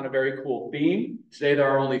variations on a very cool theme. Today, there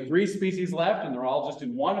are only 3 species left, and they're all just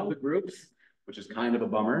in one of the groups, which is kind of a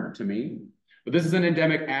bummer to me. But this is an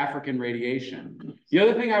endemic African radiation. The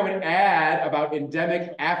other thing I would add about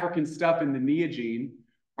endemic African stuff in the Neogene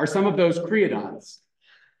are some of those creodons.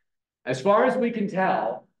 As far as we can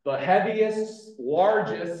tell, the heaviest,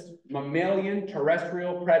 largest mammalian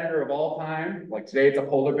terrestrial predator of all time, like today it's a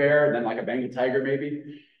polar bear, and then like a Bengal tiger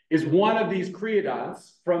maybe, is one of these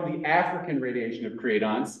creodons from the African radiation of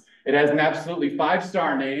creodons. It has an absolutely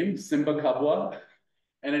 5-star name, Simbacubwa,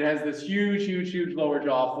 and it has this huge, huge, huge lower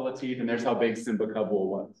jaw full of teeth, and there's how big Simbacubwa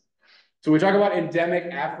was. So we talk about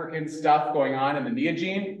endemic African stuff going on in the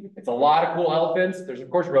Neogene. It's a lot of cool elephants. There's,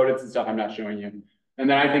 of course, rodents and stuff I'm not showing you. And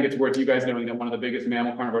then I think it's worth you guys knowing that one of the biggest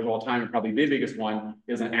mammal carnivores of all time, and probably the biggest one,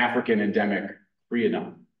 is an African endemic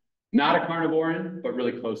creodon. Not a carnivoran, but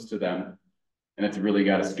really close to them. And it's really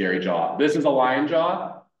got a scary jaw. This is a lion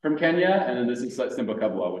jaw from Kenya, and then this is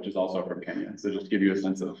Simbacubwa, which is also from Kenya. So just to give you a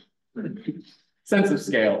sense of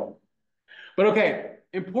scale. But okay,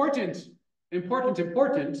 important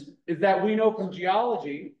is that we know from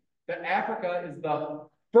geology that Africa is the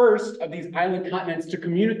first of these island continents to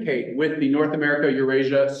communicate with the North America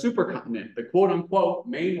Eurasia supercontinent, the quote unquote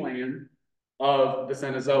mainland of the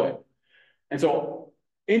Cenozoic. And so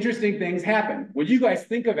interesting things happen. When you guys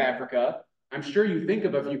think of Africa, I'm sure you think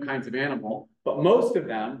of a few kinds of animal, but most of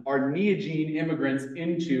them are Neogene immigrants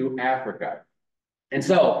into Africa. And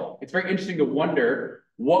so it's very interesting to wonder,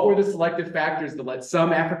 what were the selective factors that let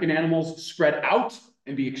some African animals spread out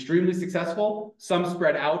and be extremely successful, some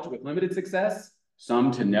spread out with limited success,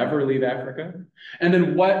 some to never leave Africa? And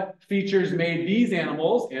then what features made these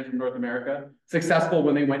animals, and from North America, successful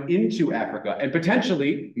when they went into Africa and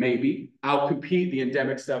potentially, maybe, outcompete the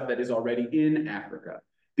endemic stuff that is already in Africa?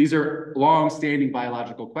 These are long-standing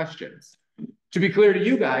biological questions. To be clear to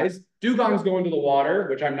you guys, dugongs go into the water,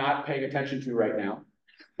 which I'm not paying attention to right now.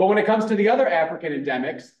 But when it comes to the other African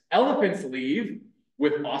endemics, elephants leave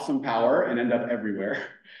with awesome power and end up everywhere.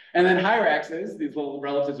 And then hyraxes, these little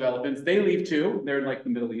relatives of elephants, they leave too. They're in like the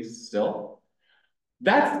Middle East still.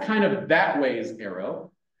 That's kind of that way's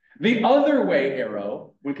arrow. The other way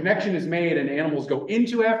arrow, when connection is made and animals go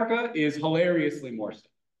into Africa, is hilariously more stuff.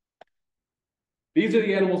 These are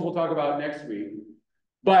the animals we'll talk about next week.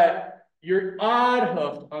 But your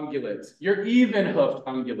odd-hoofed ungulates, your even-hoofed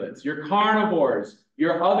ungulates, your carnivores,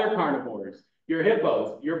 your other carnivores, your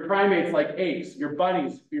hippos, your primates like apes, your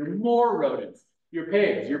bunnies, your more rodents, your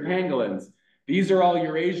pigs, your pangolins. These are all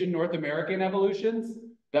Eurasian North American evolutions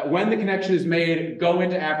that when the connection is made, go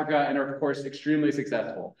into Africa and are, of course, extremely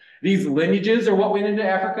successful. These lineages are what went into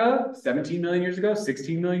Africa 17 million years ago,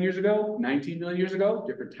 16 million years ago, 19 million years ago,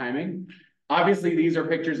 different timing. Obviously, these are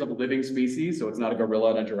pictures of living species, so it's not a gorilla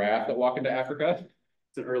and a giraffe that walk into Africa.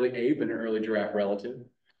 It's an early ape and an early giraffe relative.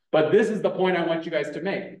 But this is the point I want you guys to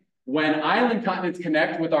make. When island continents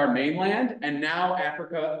connect with our mainland, and now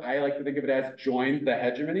Africa, I like to think of it as joins the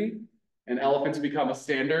hegemony, and elephants become a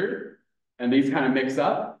standard, and these kind of mix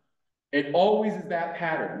up, it always is that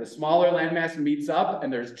pattern. The smaller landmass meets up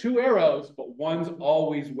and there's two arrows, but one's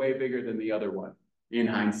always way bigger than the other one in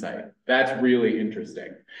hindsight. That's really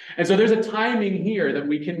interesting. And so there's a timing here that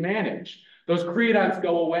we can manage. Those creodonts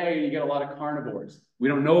go away and you get a lot of carnivores. We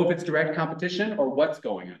don't know if it's direct competition or what's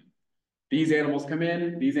going on. These animals come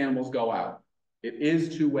in, these animals go out. It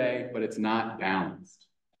is two-way, but it's not balanced.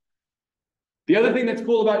 The other thing that's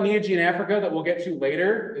cool about Neogene Africa that we'll get to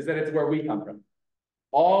later is that it's where we come from.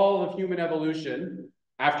 All of human evolution,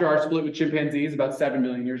 after our split with chimpanzees about 7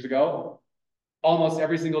 million years ago, almost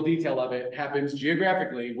every single detail of it happens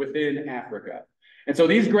geographically within Africa. And so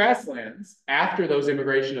these grasslands, after those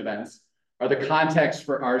immigration events, are the context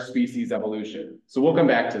for our species evolution. So we'll come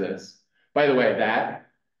back to this. By the way, that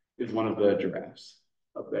is one of the giraffes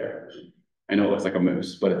up there. I know it looks like a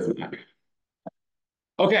moose, but it's not.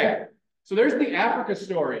 Okay, so there's the Africa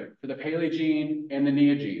story for the Paleogene and the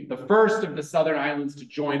Neogene, the first of the southern islands to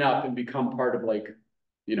join up and become part of, like,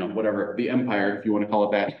 you know, whatever, the empire, if you want to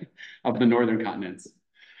call it that, of the northern continents.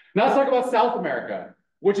 Now let's talk about South America,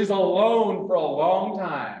 which is alone for a long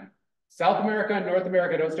time. South America and North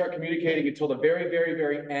America don't start communicating until the very, very,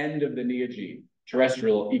 very end of the Neogene,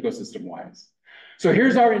 terrestrial ecosystem-wise. So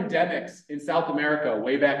here's our endemics in South America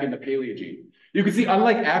way back in the Paleogene. You can see,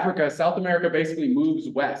 unlike Africa, South America basically moves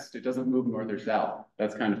west. It doesn't move north or south.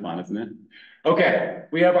 That's kind of fun, isn't it? Okay,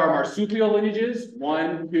 we have our marsupial lineages,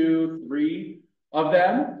 1, 2, 3 of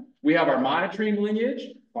them. We have our monotreme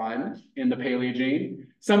lineage, fun, in the Paleogene.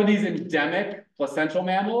 Some of these endemic placental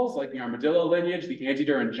mammals, like the armadillo lineage, the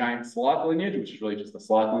anteater and giant sloth lineage, which is really just the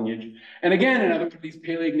sloth lineage. And again, another one of these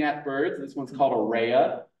paleognath birds, this one's called a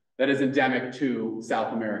rhea, that is endemic to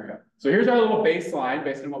South America. So here's our little baseline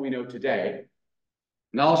based on what we know today.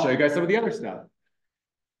 Now I'll show you guys some of the other stuff.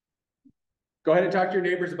 Go ahead and talk to your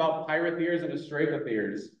neighbors about pyrotheres and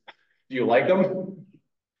australotheres. Do you like them?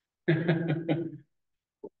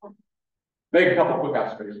 Make a couple quick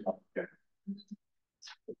observations. Okay.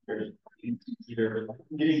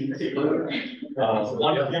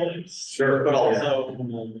 Sure, but also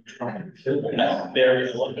very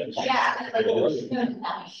a little bit. Yeah.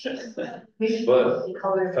 But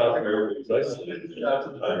South America is isolated.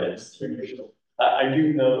 I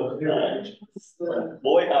do know,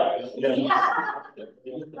 boy,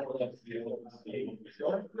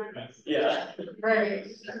 yeah. Right.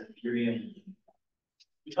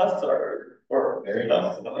 Tusks are, or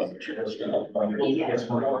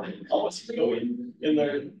almost in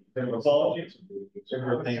their mythology.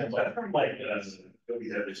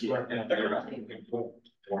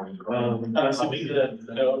 I'm assuming that,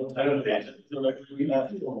 no, I don't think. Have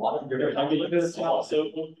you looked at this one? So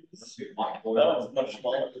that one's much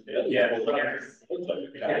smaller. Yeah. It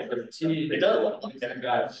does look like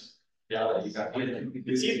that.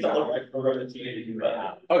 It's used to look like a teenage.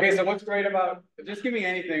 Okay, so what's great about, just give me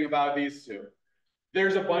anything about these two.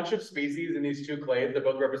 There's a bunch of species in these two clades, they're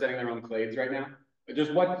both representing their own clades right now.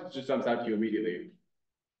 Just what just jumps out to you immediately?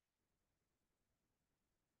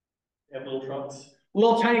 They have little trunks.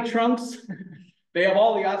 Little tiny trunks. They have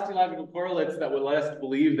all the osteological correlates that would let us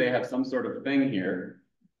believe they have some sort of thing here.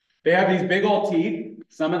 They have these big old teeth.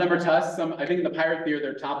 Some of them are tusks. Some, I think in the pyrothere,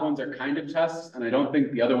 their top ones are kind of tusks, and I don't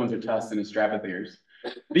think the other ones are tusks in Astrapatheres.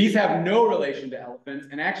 These have no relation to elephants,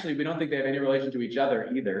 and actually, we don't think they have any relation to each other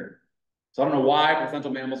either. So I don't know why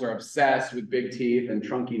placental mammals are obsessed with big teeth and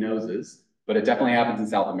trunky noses, but it definitely happens in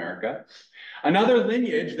South America. Another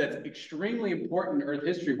lineage that's extremely important Earth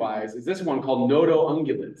history-wise is this one called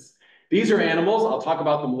nodoungulates. These are animals, I'll talk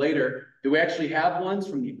about them later, that we actually have ones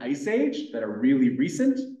from the Ice Age that are really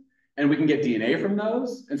recent, and we can get DNA from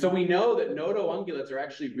those. And so we know that nodoungulates are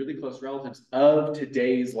actually really close relatives of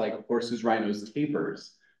today's, like, horses, rhinos,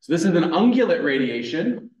 tapirs. So this is an ungulate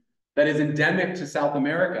radiation that is endemic to South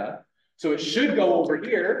America. So it should go over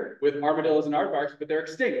here with armadillos and aardvarks, but they're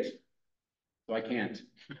extinct. So I can't.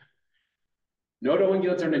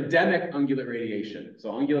 Nodoungulates are an endemic ungulate radiation.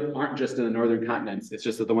 So ungulates aren't just in the northern continents. It's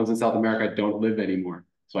just that the ones in South America don't live anymore.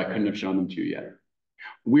 So I couldn't have shown them to you yet.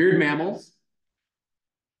 Weird mammals.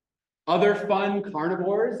 Other fun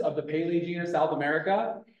carnivores of the Paleogene of South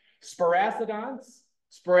America. Sparassodonts.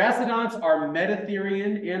 Sparassodonts are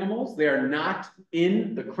Metatherian animals. They are not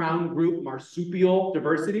in the crown group marsupial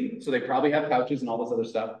diversity. So they probably have pouches and all this other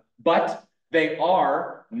stuff. But they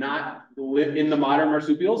are not in the modern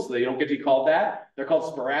marsupials, so they don't get to be called that. They're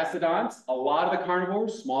called sparassodonts. A lot of the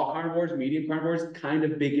carnivores, small carnivores, medium carnivores, kind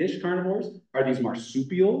of big-ish carnivores, are these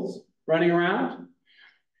marsupials running around.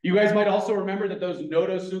 You guys might also remember that those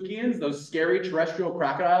nodosuchians, those scary terrestrial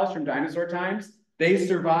crocodiles from dinosaur times, they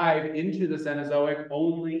survive into the Cenozoic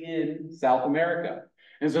only in South America.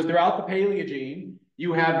 And so throughout the Paleogene,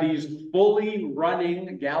 you have these fully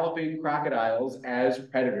running, galloping crocodiles as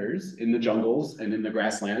predators in the jungles and in the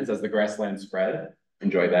grasslands as the grasslands spread.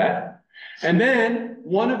 Enjoy that. And then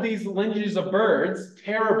one of these lineages of birds,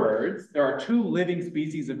 terror birds, there are 2 living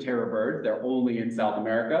species of terror birds, they're only in South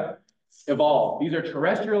America, evolved. These are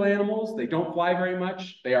terrestrial animals, they don't fly very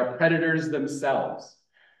much, they are predators themselves.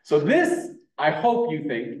 So this, I hope you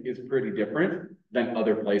think, is pretty different than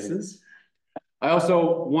other places. I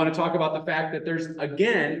also want to talk about the fact that there's,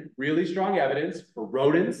 again, really strong evidence for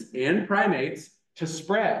rodents and primates to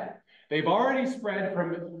spread. They've already spread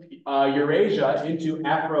from Eurasia into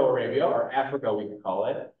Afro-Arabia, or Africa, we could call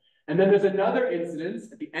it. And then there's another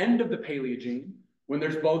incidence at the end of the Paleogene when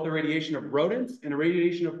there's both a radiation of rodents and a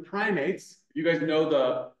radiation of primates. You guys know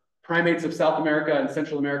the primates of South America and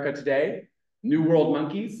Central America today, New World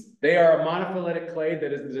monkeys. They are a monophyletic clade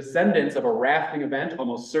that is the descendants of a rafting event,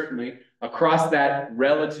 almost certainly, across that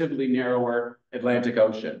relatively narrower Atlantic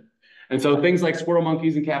Ocean. And so things like squirrel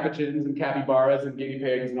monkeys and capuchins and capybaras and guinea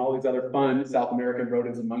pigs and all these other fun South American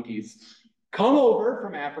rodents and monkeys come over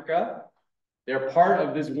from Africa. They're part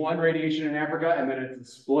of this one radiation in Africa, and then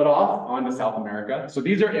it's split off onto South America. So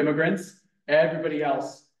these are immigrants. Everybody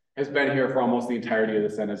else has been here for almost the entirety of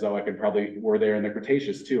the Cenozoic and probably were there in the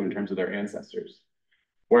Cretaceous too in terms of their ancestors.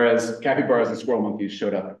 Whereas capybaras and squirrel monkeys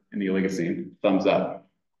showed up in the Oligocene. Thumbs up.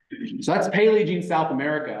 So that's Paleogene South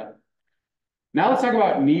America. Now let's talk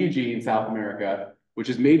about Neogene South America, which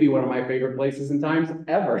is maybe one of my favorite places and times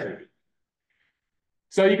ever.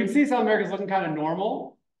 So you can see South America is looking kind of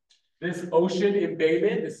normal. This ocean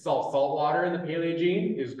embayment, this is all salt water in the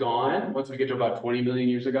Paleogene, is gone once we get to about 20 million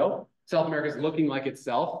years ago. South America is looking like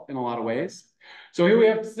itself in a lot of ways. So here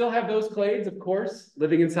we still have those clades, of course,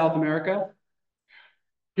 living in South America.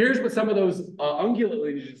 Here's what some of those ungulate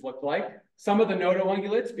lineages look like. Some of the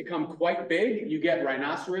nodo-ungulates become quite big. You get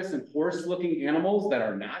rhinoceros and horse-looking animals that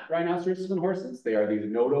are not rhinoceroses and horses. They are these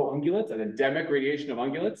nodo-ungulates, an endemic radiation of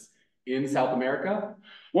ungulates in South America.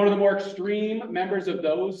 One of the more extreme members of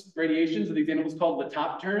those radiations are these animals called the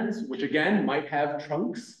top terns, which again might have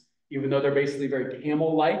trunks, even though they're basically very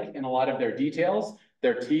camel-like in a lot of their details.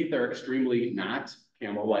 Their teeth are extremely not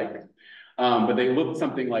camel-like, but they look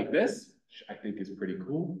something like this, which I think is pretty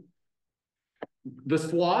cool. The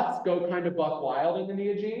sloths go kind of buck wild in the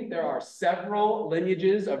Neogene. There are several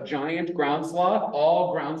lineages of giant ground sloth.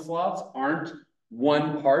 All ground sloths aren't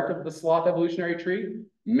one part of the sloth evolutionary tree.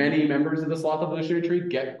 Many members of the sloth evolutionary tree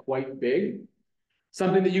get quite big.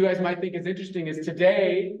 Something that you guys might think is interesting is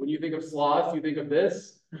today, when you think of sloths, you think of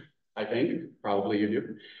this, I think, probably you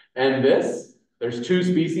do. And this, there's 2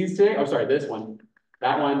 species today. Oh, sorry, this one,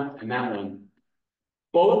 that one, and that one.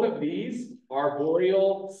 Both of these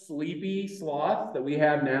arboreal, sleepy sloths that we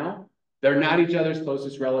have now, they're not each other's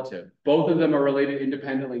closest relative. Both of them are related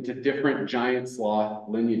independently to different giant sloth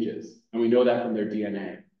lineages. And we know that from their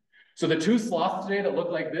DNA. So the 2 sloths today that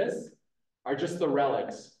look like this are just the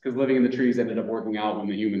relics, because living in the trees ended up working out when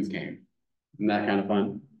the humans came. Isn't that kind of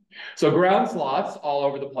fun? So ground sloths all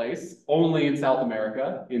over the place, only in South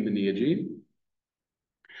America in the Neogene.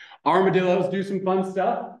 Armadillos do some fun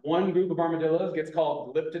stuff. One group of armadillos gets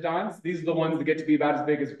called glyptodonts. These are the ones that get to be about as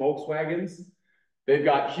big as Volkswagens. They've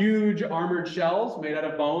got huge armored shells made out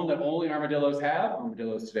of bone that only armadillos have.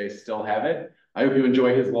 Armadillos today still have it. I hope you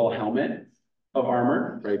enjoy his little helmet of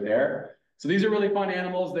armor right there. So these are really fun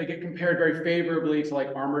animals. They get compared very favorably to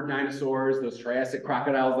like armored dinosaurs, those Triassic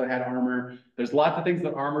crocodiles that had armor. There's lots of things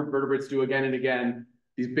that armored vertebrates do again and again.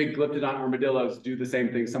 These big glyptodont armadillos do the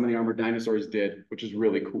same thing some of the armored dinosaurs did, which is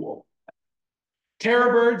really cool.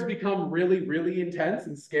 Terror birds become really, really intense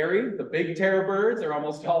and scary. The big terror birds are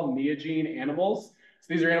almost all Neogene animals.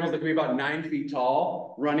 So these are animals that can be about 9 feet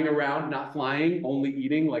tall, running around, not flying, only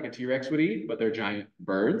eating like a T-Rex would eat, but they're giant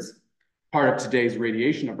birds. Part of today's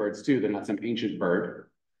radiation of birds too. They're not some ancient bird.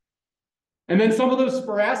 And then some of those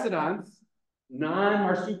sparacidons,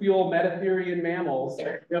 non-marsupial metatherian mammals,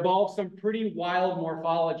 evolved some pretty wild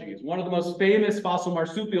morphologies. One of the most famous fossil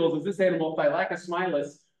marsupials is this animal, Thylacus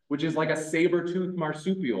smilus, which is like a saber-toothed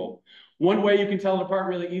marsupial. One way you can tell it apart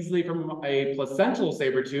really easily from a placental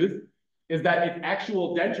saber-tooth is that its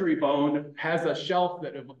actual dentary bone has a shelf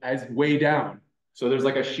that is way down. So there's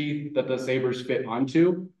like a sheath that the sabers fit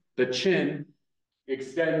onto. The chin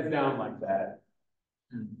extends down like that.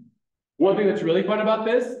 One thing that's really fun about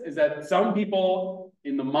this is that some people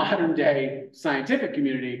in the modern day scientific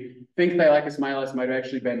community think Thylacus smilus might have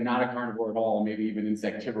actually been not a carnivore at all, maybe even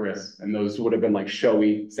insectivorous, and those would have been like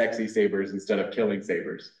showy, sexy sabers instead of killing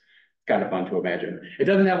sabers. It's kind of fun to imagine. It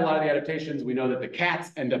doesn't have a lot of the adaptations. We know that the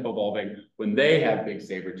cats end up evolving when they have big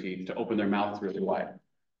saber teeth to open their mouths really wide.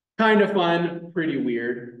 Kind of fun, pretty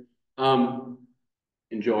weird.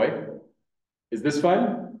 Enjoy. Is this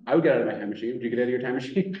fun? I would get out of my time machine. Would you get out of your time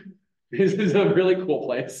machine? This is a really cool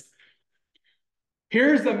place.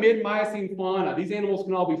 Here's the mid-Miocene fauna. These animals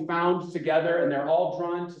can all be found together and they're all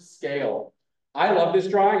drawn to scale. I love this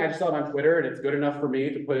drawing. I just saw it on Twitter and it's good enough for me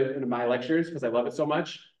to put it into my lectures because I love it so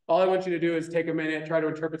much. All I want you to do is take a minute, try to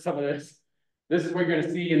interpret some of this. This is what you're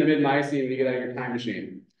gonna see in the mid-Miocene when you get out of your time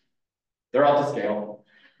machine. They're all to scale.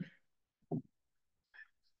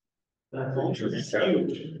 That's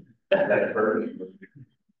interesting. That bird.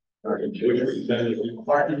 Martin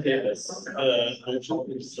Davis. Yeah,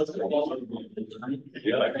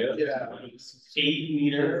 I guess.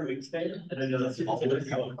 8-meter wingspan. And then there's a small.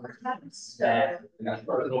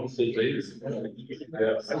 Don't say days.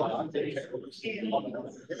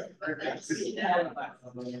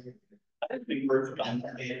 I think birds are down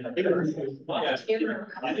there. I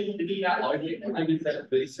think to be that large. I think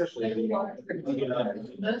that they especially. Yeah.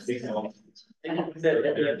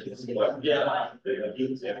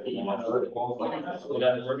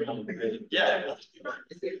 Yeah.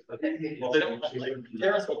 Well, they don't like,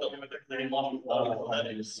 Terrace will go with the cleaning lawn, that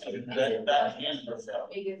is, that hand.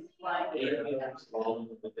 Biggest flying.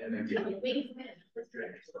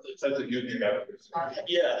 That's a huge gap.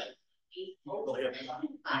 Yeah.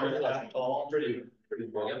 Pretty.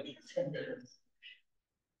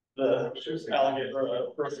 The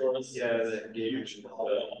alligator, Prosaurus. Yeah, the huge.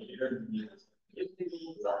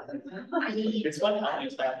 It's fun how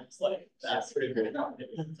many times, like, that's pretty great.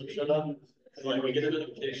 Show them, like, we get the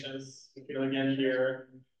notifications, you know, again here.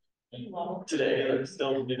 Today, there's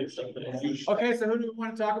still new stuff. Okay, so who do we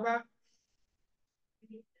want to talk about?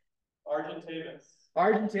 Argentavis.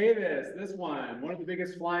 Argentavis, this one of the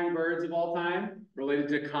biggest flying birds of all time, related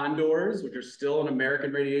to condors, which are still an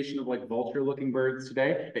American radiation of like vulture-looking birds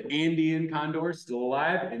today. The Andean condor, still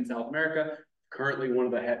alive in South America, currently one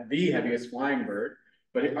of the heaviest flying bird,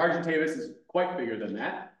 but Argentavis is quite bigger than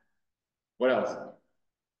that. What else?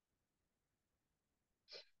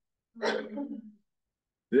 Does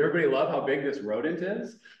everybody love how big this rodent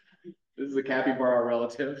is? This is a capybara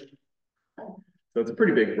relative. So it's a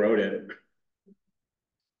pretty big rodent.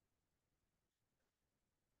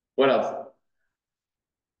 What else?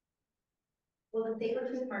 Well, the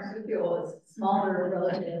saber-tooth marsupial is smaller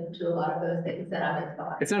relative to a lot of those things that I would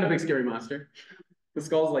thought. It's not a big scary monster. The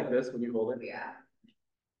skull's like this when you hold it. Yeah.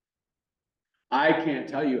 I can't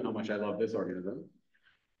tell you how much I love this organism.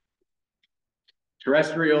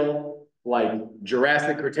 Terrestrial, like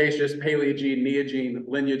Jurassic, Cretaceous, Paleogene, Neogene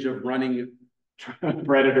lineage of running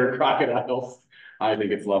predator crocodiles. I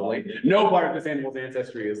think it's lovely. No part of this animal's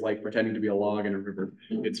ancestry is like pretending to be a log in a river.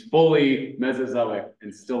 It's fully Mesozoic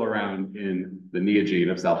and still around in the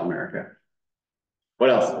Neogene of South America.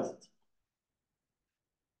 What else?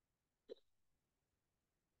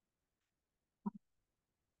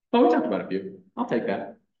 Oh, we talked about a few. I'll take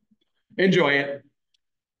that. Enjoy it.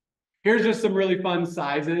 Here's just some really fun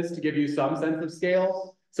sizes to give you some sense of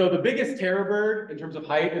scale. So the biggest terror bird in terms of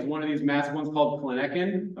height is one of these massive ones called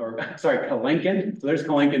Kalenkin, or sorry, Kalenkin. So there's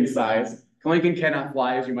Kalenkin's size. Kalenkin cannot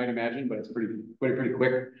fly, as you might imagine, but it's pretty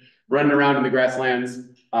quick, running around in the grasslands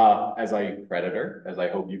as a predator, as I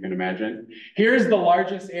hope you can imagine. Here's the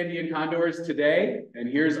largest Andean condors today, and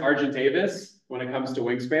here's Argentavis when it comes to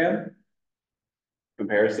wingspan.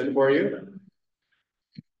 Comparison for you.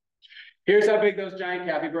 Here's how big those giant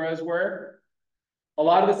capybaras were. A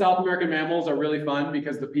lot of the South American mammals are really fun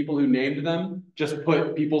because the people who named them just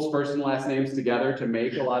put people's first and last names together to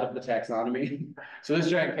make a lot of the taxonomy. So this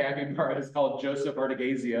giant capybara is called Joseph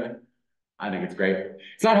Artegasia. I think it's great.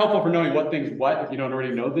 It's not helpful for knowing what thing's what if you don't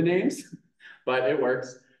already know the names, but it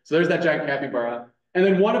works. So there's that giant capybara. And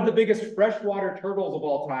then one of the biggest freshwater turtles of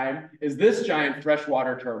all time is this giant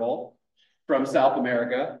freshwater turtle from South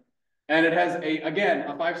America. And it has again,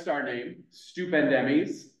 a 5-star name,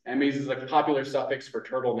 Stupendemes. Emes is a popular suffix for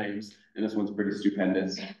turtle names, and this one's pretty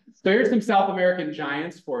stupendous. So here's some South American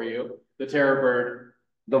giants for you: the terror bird,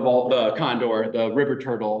 the condor, the river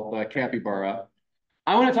turtle, the capybara.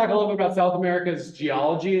 I want to talk a little bit about South America's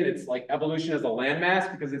geology and its like evolution as a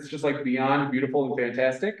landmass, because it's just like beyond beautiful and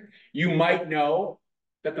fantastic. You might know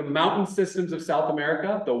that the mountain systems of South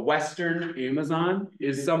America, the Western Amazon,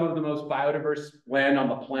 is some of the most biodiverse land on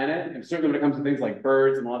the planet. And certainly when it comes to things like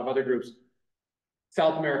birds and a lot of other groups,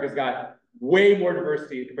 South America's got way more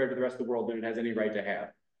diversity compared to the rest of the world than it has any right to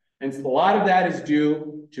have. And a lot of that is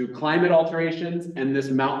due to climate alterations and this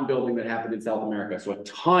mountain building that happened in South America. So a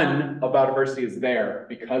ton of biodiversity is there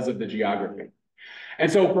because of the geography.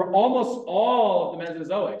 And so for almost all of the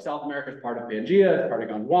Mesozoic, South America is part of Pangaea, it's part of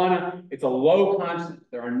Gondwana. It's a low continent.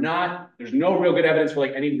 There's no real good evidence for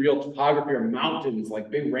like any real topography or mountains, like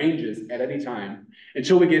big ranges at any time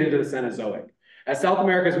until we get into the Cenozoic. As South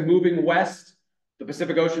America is moving west, the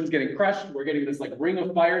Pacific Ocean is getting crushed. We're getting this like ring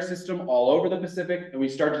of fire system all over the Pacific, and we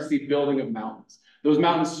start to see building of mountains. Those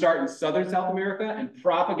mountains start in southern South America and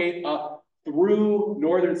propagate up through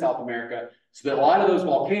northern South America. So that a lot of those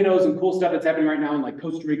volcanoes and cool stuff that's happening right now in like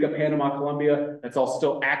Costa Rica, Panama, Colombia, that's all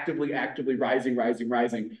still actively rising.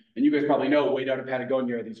 And you guys probably know way down in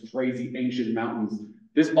Patagonia are these crazy ancient mountains.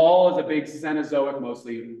 This all is a big Cenozoic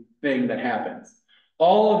mostly thing that happens.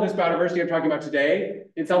 All of this biodiversity I'm talking about today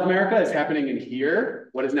in South America is happening in here,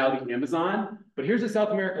 what is now the Amazon. But here's what South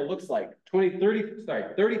America looks like.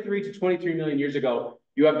 33 to 23 million years ago,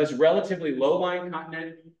 you have this relatively low-lying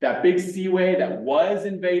continent. That big seaway that was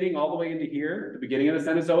invading all the way into here, the beginning of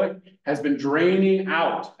the Cenozoic, has been draining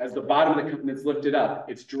out as the bottom of the continent's lifted up.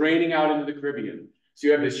 It's draining out into the Caribbean. So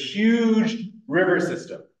you have this huge river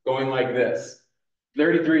system going like this,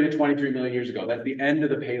 33 to 23 million years ago. That's the end of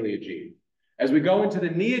the Paleogene. As we go into the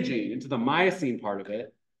Neogene, into the Miocene part of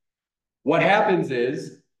it, what happens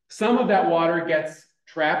is some of that water gets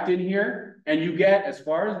trapped in here, and you get, as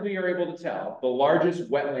far as we are able to tell, the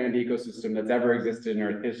largest wetland ecosystem that's ever existed in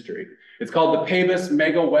Earth history. It's called the Pebas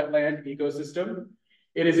mega wetland ecosystem.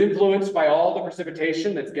 It is influenced by all the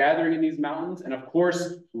precipitation that's gathering in these mountains, and of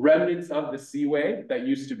course, remnants of the seaway that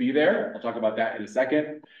used to be there. I'll talk about that in a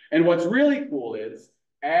second. And what's really cool is,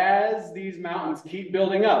 as these mountains keep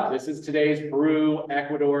building up, this is today's Peru,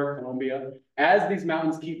 Ecuador, Colombia, as these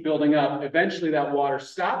mountains keep building up, eventually that water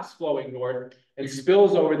stops flowing north and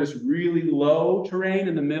spills over this really low terrain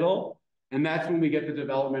in the middle. And that's when we get the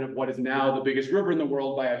development of what is now the biggest river in the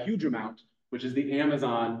world by a huge amount, which is the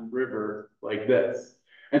Amazon River, like this.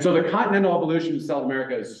 And so the continental evolution of South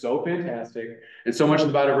America is so fantastic, and so much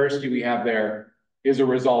of the biodiversity we have there is a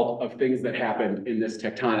result of things that happened in this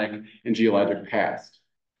tectonic and geologic past.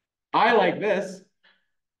 I like this.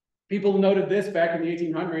 People noted this back in the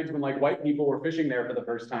 1800s when like white people were fishing there for the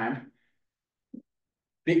first time.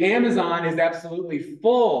 The Amazon is absolutely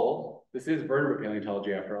full. This is vertebrate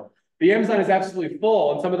paleontology after all. The Amazon is absolutely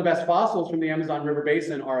full, and some of the best fossils from the Amazon River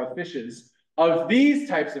Basin are of fishes, of these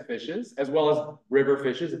types of fishes, as well as river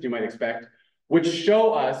fishes, as you might expect, which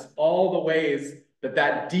show us all the ways that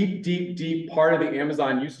that deep part of the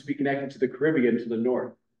Amazon used to be connected to the Caribbean to the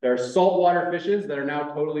north. There are saltwater fishes that are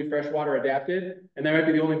now totally freshwater adapted, and they might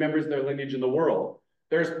be the only members of their lineage in the world.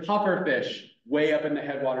 There's puffer fish way up in the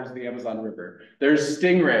headwaters of the Amazon River. There's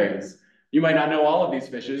stingrays. You might not know all of these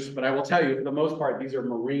fishes, but I will tell you, for the most part, these are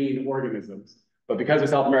marine organisms. But because of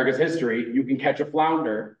South America's history, you can catch a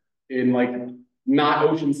flounder in like not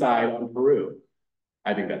oceanside on Peru.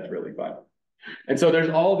 I think that's really fun. And so there's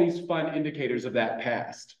all these fun indicators of that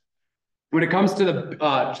past. When it comes to the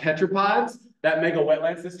tetrapods, that mega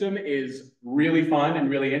wetland system is really fun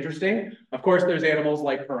and really interesting. Of course, there's animals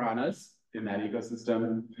like piranhas in that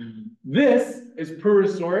ecosystem. This is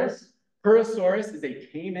Purosaurus. Purosaurus is a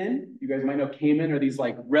caiman. You guys might know caiman are these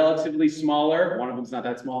like relatively smaller, one of them's not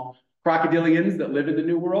that small, crocodilians that live in the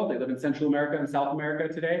New World. They live in Central America and South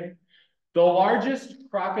America today. The largest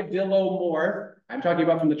crocodilomorph, I'm talking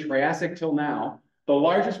about from the Triassic till now, the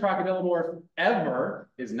largest crocodilomorph ever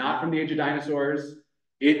is not from the age of dinosaurs.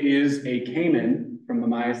 It is a caiman from the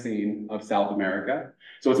Miocene of South America.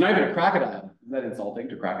 So it's not even a crocodile. Isn't that insulting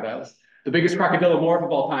to crocodiles? The biggest crocodilomorph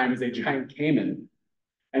of all time is a giant caiman.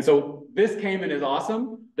 And so this caiman is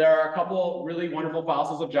awesome. There are a couple really wonderful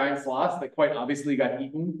fossils of giant sloths that quite obviously got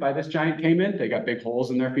eaten by this giant caiman. They got big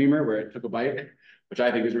holes in their femur where it took a bite, which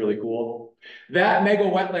I think is really cool. That mega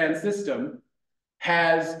wetland system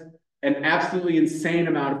has an absolutely insane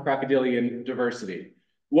amount of crocodilian diversity.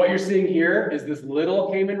 What you're seeing here is this little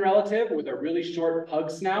caiman relative with a really short pug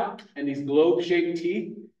snout and these globe-shaped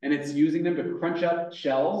teeth, and it's using them to crunch up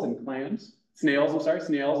shells and clams, snails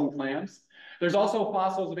and clams. There's also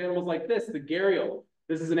fossils of animals like this, the gharial.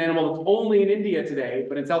 This is an animal that's only in India today,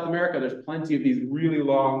 but in South America, there's plenty of these really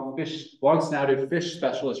long-snouted fish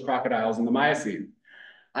specialist crocodiles in the Miocene.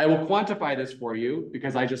 I will quantify this for you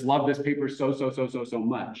because I just love this paper so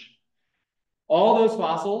much. All those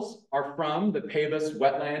fossils are from the Pebas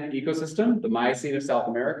wetland ecosystem, the Miocene of South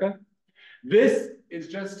America. This is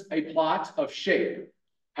just a plot of shape.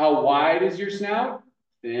 How wide is your snout?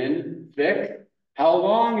 Thin, thick. How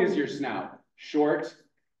long is your snout? Short,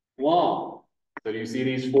 long. So do you see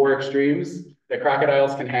these four extremes that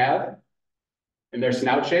crocodiles can have in their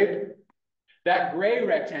snout shape? That gray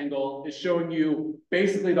rectangle is showing you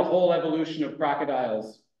basically the whole evolution of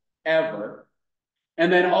crocodiles ever.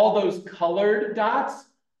 And then all those colored dots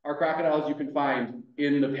are crocodiles you can find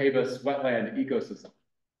in the Pebas wetland ecosystem.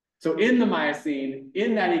 So in the Miocene,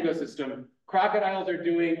 in that ecosystem, crocodiles are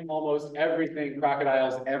doing almost everything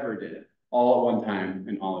crocodiles ever did, all at one time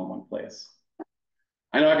and all in one place.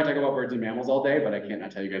 I know I can talk about birds and mammals all day, but I can't not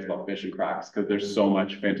tell you guys about fish and crocs because there's so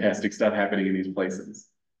much fantastic stuff happening in these places.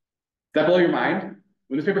 Does that blow your mind?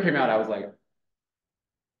 When this paper came out, I was like,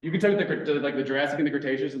 you can take the Jurassic and the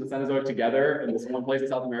Cretaceous and the Cenozoic together, and this one place in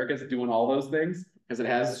South America is doing all those things because it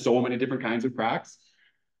has so many different kinds of crocs.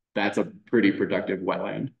 That's a pretty productive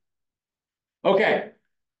wetland. Okay,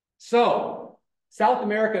 so South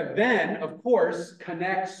America then, of course,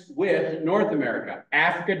 connects with North America.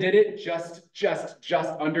 Africa did it just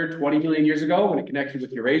under 20 million years ago when it connected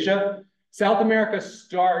with Eurasia. South America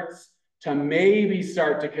starts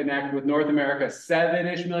to connect with North America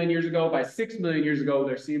 7-ish million years ago. By 6 million years ago,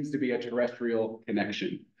 there seems to be a terrestrial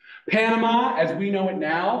connection. Panama, as we know it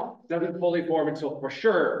now, doesn't fully form until for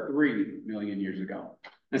sure 3 million years ago.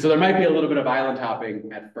 And so there might be a little bit of island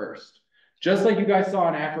hopping at first. Just like you guys saw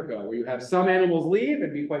in Africa, where you have some animals leave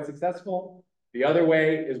and be quite successful. The other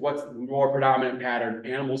way is what's the more predominant pattern,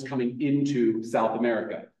 animals coming into South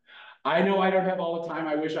America. I know I don't have all the time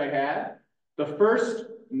I wish I had. The first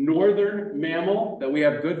northern mammal that we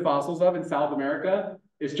have good fossils of in South America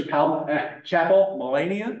is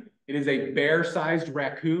Chapelmallania. It is a bear-sized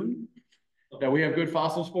raccoon that we have good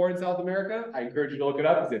fossils for in South America. I encourage you to look it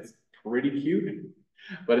up because it's pretty cute.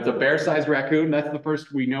 But it's a bear-sized raccoon. That's the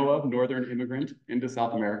first we know of northern immigrant into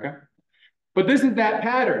South America. But this is that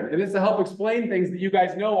pattern, and it's to help explain things that you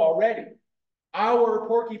guys know already. Our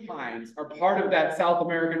porcupines are part of that South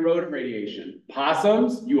American rodent radiation.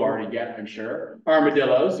 Possums, you already get, I'm sure.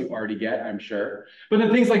 Armadillos, you already get, I'm sure. But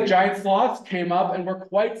then things like giant sloths came up and were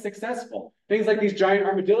quite successful. Things like these giant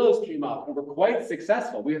armadillos came up and were quite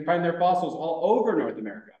successful. We find their fossils all over North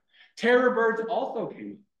America. Terror birds also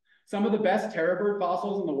came up. Some of the best terror bird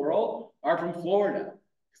fossils in the world are from Florida.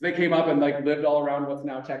 Because they came up and lived all around what's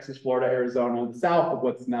now Texas, Florida, Arizona, south of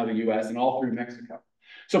what's now the US and all through Mexico.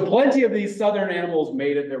 So plenty of these southern animals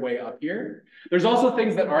made it their way up here. There's also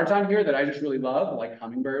things that aren't on here that I just really love, like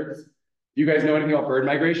hummingbirds. You guys know anything about bird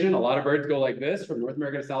migration? A lot of birds go like this from North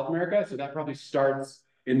America to South America. So that probably starts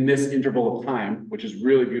in this interval of time, which is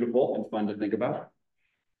really beautiful and fun to think about.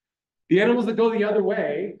 The animals that go the other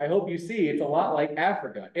way, I hope you see, it's a lot like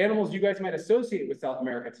Africa. Animals you guys might associate with South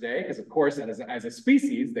America today, because of course, as a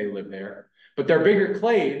species, they live there. But their bigger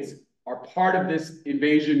clades are part of this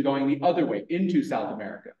invasion going the other way into South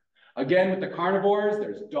America. Again, with the carnivores,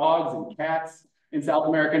 there's dogs and cats in South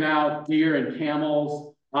America now, deer and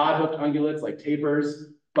camels, odd-hoofed ungulates like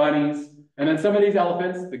tapirs, bunnies, and then some of these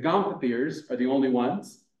elephants, the gomphotheres, are the only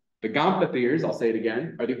ones. The gomphotheres, I'll say it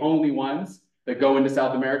again, are the only ones that go into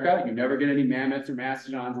South America. You never get any mammoths or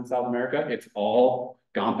mastodons in South America. It's all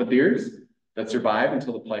gomphotheres that survive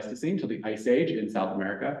until the Pleistocene, until the Ice Age in South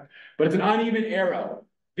America. But it's an uneven arrow.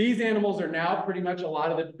 These animals are now pretty much a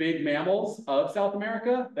lot of the big mammals of South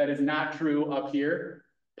America. That is not true up here.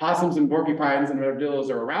 Possums and porcupines and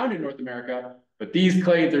armadillos are around in North America, but these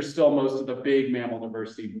clades are still most of the big mammal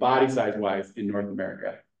diversity, body size-wise, in North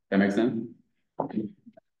America. That makes sense?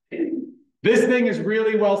 This thing is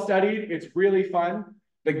really well studied. It's really fun.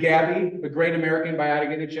 The GABI, the Great American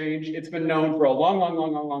Biotic Interchange, it's been known for a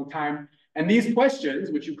long time. And these questions,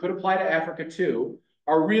 which you could apply to Africa too,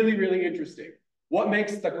 are really, really interesting. What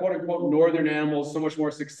makes the quote unquote northern animals so much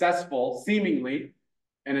more successful, seemingly,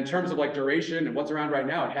 and in terms of duration and what's around right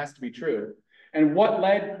now, it has to be true. And what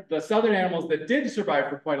led the southern animals that did survive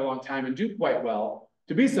for quite a long time and do quite well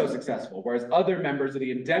to be so successful, whereas other members of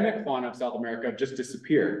the endemic fauna of South America just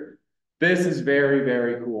disappeared. This is very,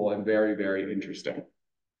 very cool and very, very interesting.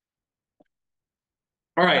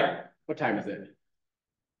 All right, what time is it?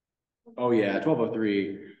 Oh yeah,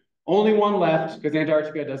 12:03. Only one left because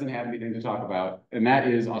Antarctica doesn't have anything to talk about, and that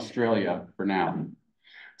is Australia for now.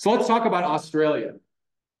 So let's talk about Australia.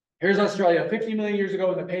 Here's Australia 50 million years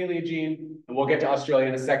ago in the Paleogene, and we'll get to Australia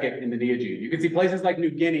in a second in the Neogene. You can see places like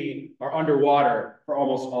New Guinea are underwater for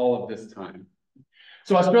almost all of this time.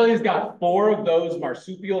 So Australia's got 4 of those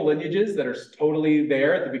marsupial lineages that are totally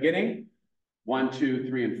there at the beginning. 1, 2,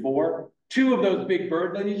 3, and 4. 2 of those big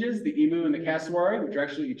bird lineages, the emu and the cassowary, which are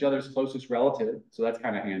actually each other's closest relative. So that's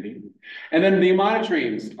kind of handy. And then the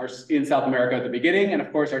monotremes are in South America at the beginning, and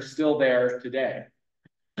of course are still there today.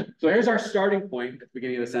 So here's our starting point at the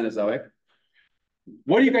beginning of the Cenozoic.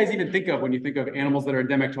 What do you guys even think of when you think of animals that are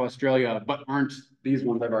endemic to Australia, but aren't these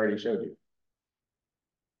ones I've already showed you?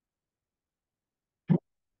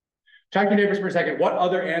 Talk to your neighbors for a second. What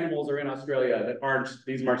other animals are in Australia that aren't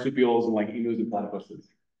these marsupials and emus and platypuses?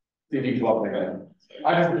 See if you can come up with anything.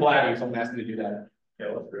 I just flagging, someone asked me to do that.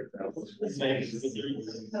 Yeah, that's great. I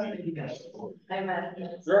imagine.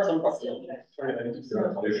 There are some parts.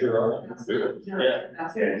 There sure are. Yeah.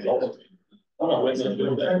 Oh, no, wait, no,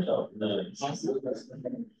 do that, no.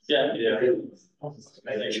 Yeah, yeah.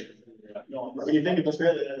 When you think of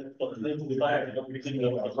Australia, things will be fire, don't be thinking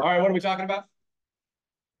about. All right, what are we talking about?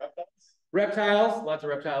 Reptiles, lots of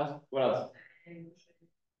reptiles. What else? You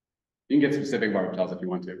can get specific about reptiles if you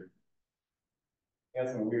want to. Got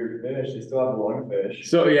some weird fish, they still have lungfish.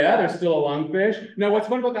 So yeah, there's still a lungfish. Now, what's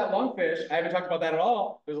fun about that lungfish, I haven't talked about that at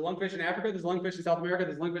all. There's a lungfish in Africa, there's a lungfish in South America,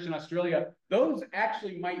 there's a lungfish in Australia. Those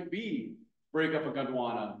actually might be breakup of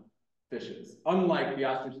Gondwana fishes, unlike the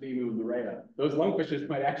ostrich, the emu, and the rhea. Those lungfishes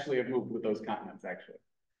might actually have moved with those continents, actually.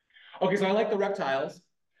 Okay, so I like the reptiles.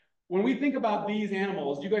 When we think about these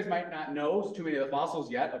animals, you guys might not know too many of the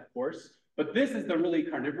fossils yet, of course, but this is the really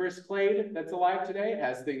carnivorous clade that's alive today. It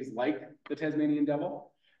has things like the Tasmanian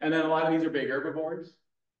devil, and then a lot of these are big herbivores.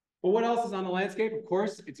 But what else is on the landscape? Of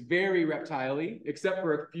course, it's very reptile-y, except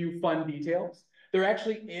for a few fun details. There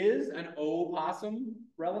actually is an opossum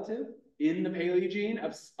relative in the Paleogene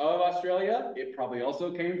of Australia. It probably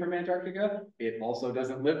also came from Antarctica. It also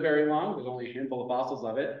doesn't live very long. There's only a handful of fossils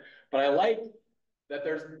of it. But I like that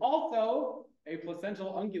there's also a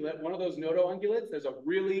placental ungulate, one of those notoungulates. There's a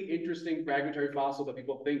really interesting fragmentary fossil that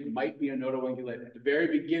people think might be a notoungulate at the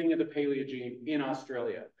very beginning of the Paleogene in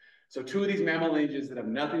Australia. So two of these mammal lineages that have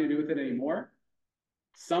nothing to do with it anymore.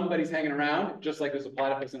 Somebody's hanging around, just like there's a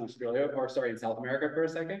platypus in Australia, or sorry, in South America for a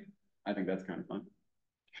second. I think that's kind of fun.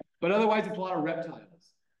 But otherwise, it's a lot of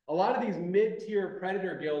reptiles. A lot of these mid-tier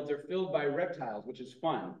predator guilds are filled by reptiles, which is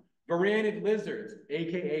fun. Varanid lizards,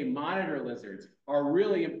 AKA monitor lizards, are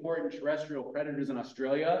really important terrestrial predators in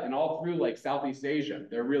Australia and all through like Southeast Asia.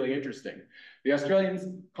 They're really interesting. The Australians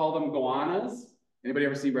call them goannas. Anybody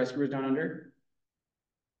ever see Rescuers Down Under?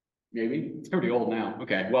 Maybe? It's pretty old now.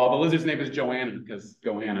 Okay, well, the lizard's name is Joanna because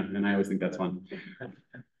Goanna, and I always think that's fun.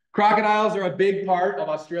 Crocodiles are a big part of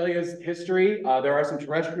Australia's history. There are some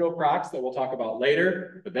terrestrial crocs that we'll talk about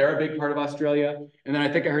later, but they're a big part of Australia. And then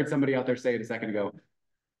I think I heard somebody out there say it a second ago.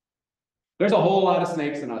 There's a whole lot of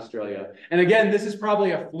snakes in Australia. And again, this is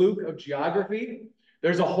probably a fluke of geography.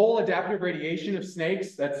 There's a whole adaptive radiation of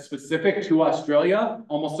snakes that's specific to Australia.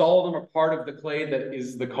 Almost all of them are part of the clade that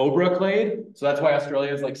is the cobra clade. So that's why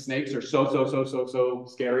Australia's like snakes are so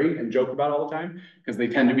scary and joked about all the time because they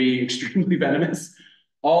tend to be extremely venomous.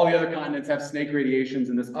 All the other continents have snake radiations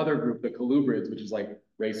in this other group, the colubrids, which is like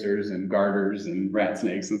racers and garters and rat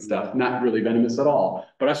snakes and stuff. Not really venomous at all.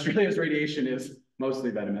 But Australia's radiation is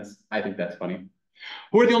mostly venomous. I think that's funny.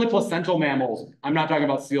 Who are the only placental mammals? I'm not talking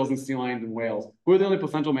about seals and sea lions and whales. Who are the only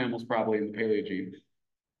placental mammals probably in the Paleogene?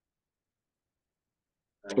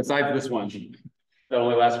 Besides this one, that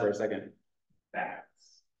only lasts for a second.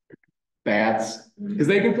 Bats. Bats, because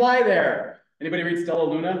they can fly there. Anybody read Stella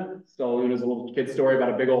Luna? Stella Luna is a little kid story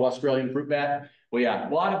about a big old Australian fruit bat. Well, yeah,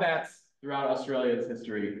 a lot of bats throughout Australia's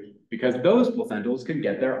history because those placentals can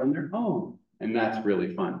get there on their own. And that's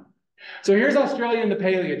really fun. So here's Australia in the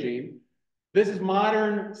Paleogene. This is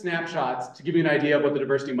modern snapshots to give you an idea of what the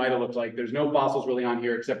diversity might have looked like. There's no fossils really on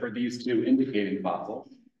here except for these two indicating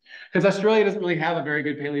fossils. Because Australia doesn't really have a very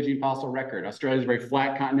good Paleogene fossil record. Australia is a very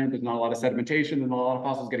flat continent. There's not a lot of sedimentation. There's not a lot of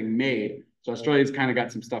fossils getting made. So Australia's kind of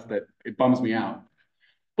got some stuff that it bums me out.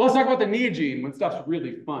 But let's talk about the Neogene when stuff's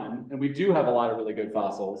really fun. And we do have a lot of really good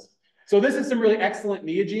fossils. So this is some really excellent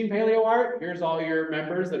Neogene paleo art. Here's all your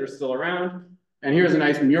members that are still around. And here's a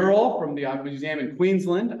nice mural from the Museum in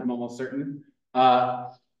Queensland, I'm almost certain.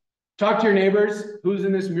 Talk to your neighbors. Who's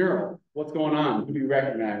in this mural? What's going on? Who do you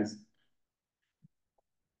recognize?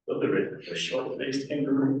 The short-faced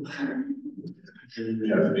kangaroo.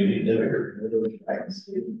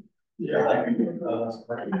 Yeah, I can,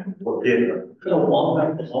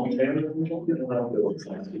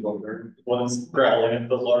 one's growling at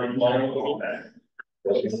the large line.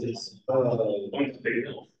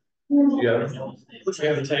 Yeah. Which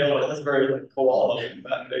has a tail, that's very like koala in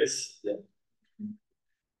that face. Yeah.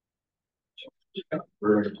 The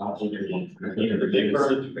big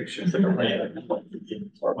bird pictures like a rain. Like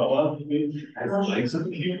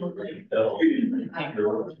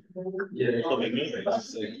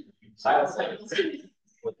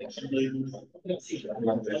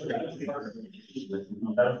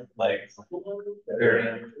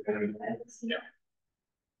very. Yeah,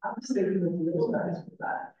 I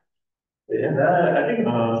think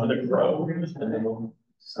the crow.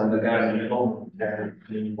 Some of the guys in the home,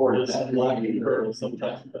 or just blocking turtles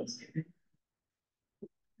sometimes.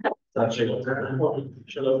 Not sure what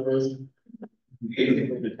should I first.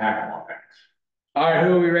 The tackle effect. All right,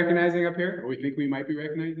 who are we recognizing up here? Or we think we might be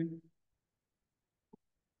recognizing?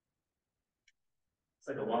 It's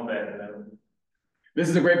like a wombat, you know? This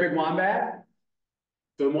is a great big wombat.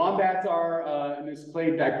 So wombats are in this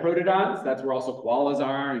clade diprotodons. That's where also koalas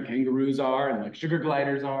are and kangaroos are and like sugar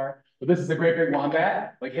gliders are. But this is a great big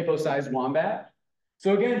wombat, like hippo-sized wombat.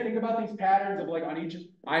 So again, think about these patterns of like on each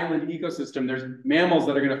island ecosystem, there's mammals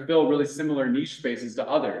that are going to fill really similar niche spaces to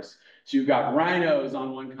others. So you've got rhinos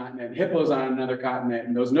on one continent, hippos on another continent,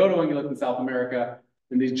 and those notoungulates in South America,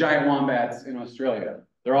 and these giant wombats in Australia.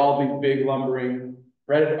 They're all these big lumbering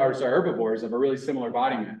herbivores of a really similar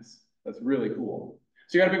body mass. That's really cool.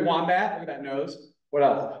 So you got a big wombat, look at that nose. What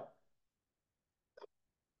else?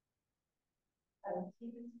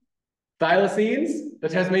 Thylacines, the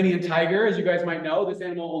Tasmanian tiger, as you guys might know, this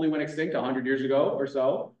animal only went extinct 100 years ago or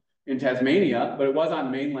so in Tasmania, but it was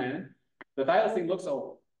on mainland. The thylacine looks a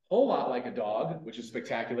whole lot like a dog, which is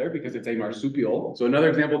spectacular because it's a marsupial. So another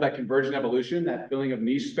example of that convergent evolution, that filling of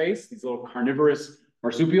niche space, these little carnivorous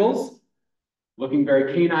marsupials, looking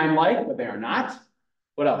very canine-like, but they are not.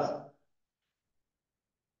 What else?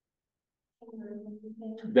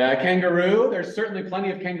 The kangaroo, there's certainly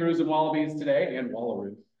plenty of kangaroos and wallabies today, and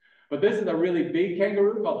wallaroos. But this is a really big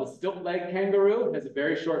kangaroo called the stilt-leg kangaroo. It has a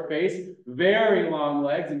very short face, very long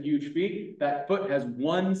legs and huge feet. That foot has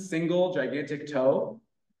one single gigantic toe.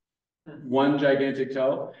 One gigantic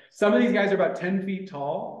toe. Some of these guys are about 10 feet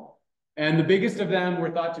tall. And the biggest of them were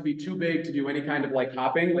thought to be too big to do any kind of like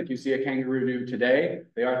hopping, like you see a kangaroo do today.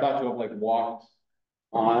 They are thought to have like walked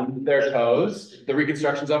on their toes. The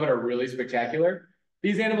reconstructions of it are really spectacular.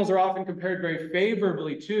 These animals are often compared very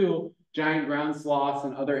favorably to giant ground sloths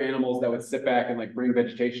and other animals that would sit back and like bring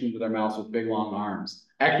vegetation into their mouths with big long arms.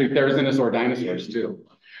 Actually, therizinosaur dinosaurs too.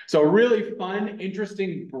 So really fun,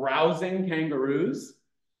 interesting, browsing kangaroos.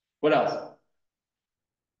 What else?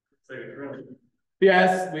 It's like a crow.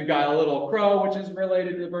 Yes, we've got a little crow, which is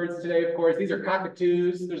related to the birds today, of course. These are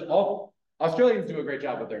cockatoos. There's all Australians do a great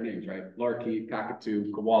job with their names, right? Lorikeet,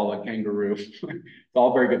 cockatoo, koala, kangaroo. It's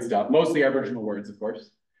all very good stuff. Mostly Aboriginal words, of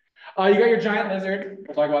course. You got your giant lizard.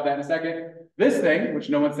 We'll talk about that in a second. This thing,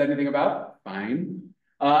 which no one said anything about, fine.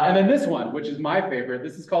 And then this one, which is my favorite.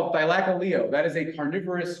 This is called Thylacoleo. That is a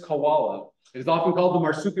carnivorous koala. It is often called the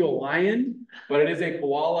marsupial lion, but it is a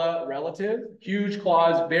koala relative. Huge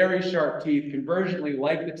claws, very sharp teeth, convergently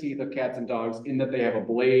like the teeth of cats and dogs in that they have a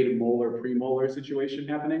blade, molar, premolar situation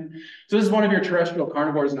happening. So this is one of your terrestrial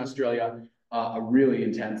carnivores in Australia, a really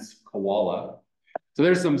intense koala. So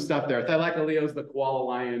there's some stuff there. Thylacoleo is the koala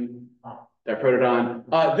lion,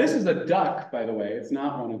 diprotodon. This is a duck, by the way. It's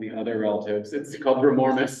not one of the other relatives. It's called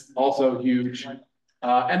Gramormus, also huge.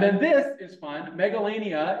 And then this is fun.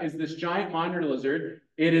 Megalania is this giant monitor lizard.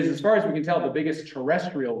 It is, as far as we can tell, the biggest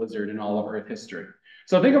terrestrial lizard in all of Earth history.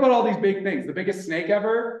 So think about all these big things. The biggest snake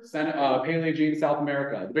ever, Paleogene, South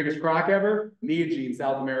America. The biggest croc ever, Neogene,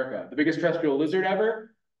 South America. The biggest terrestrial lizard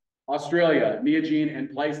ever, Australia, Neogene, and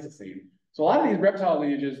Pleistocene. So a lot of these reptile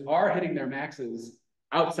lineages are hitting their maxes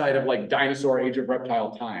outside of like dinosaur age of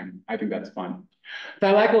reptile time. I think that's fun.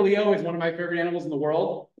 Thylacoleo is one of my favorite animals in the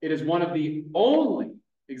world. It is one of the only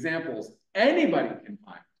examples anybody can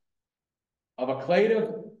find of a clade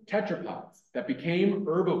of tetrapods that became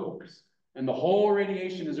herbivores. And the whole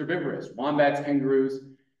radiation is herbivorous, wombats, kangaroos.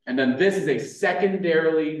 And then this is a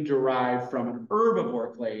secondarily derived from an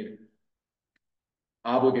herbivore clade,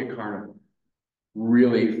 obligate carnivore.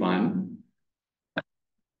 Really fun.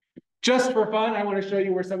 Just for fun, I want to show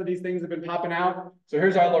you where some of these things have been popping out. So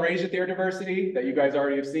here's our Laurasia theodiversity that you guys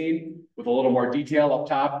already have seen with a little more detail up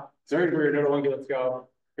top. So here's where your notoungulates go.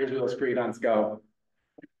 Here's where those creodonts go.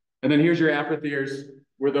 And then here's your aphrotheres,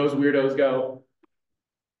 where those weirdos go.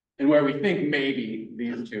 And where we think maybe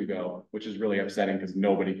these two go, which is really upsetting because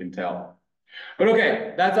nobody can tell. But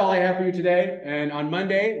okay, that's all I have for you today. And on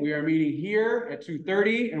Monday, we are meeting here at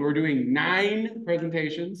 2:30 and we're doing 9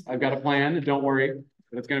 presentations. I've got a plan, don't worry.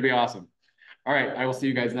 It's going to be awesome. All right, I will see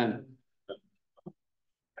you guys then.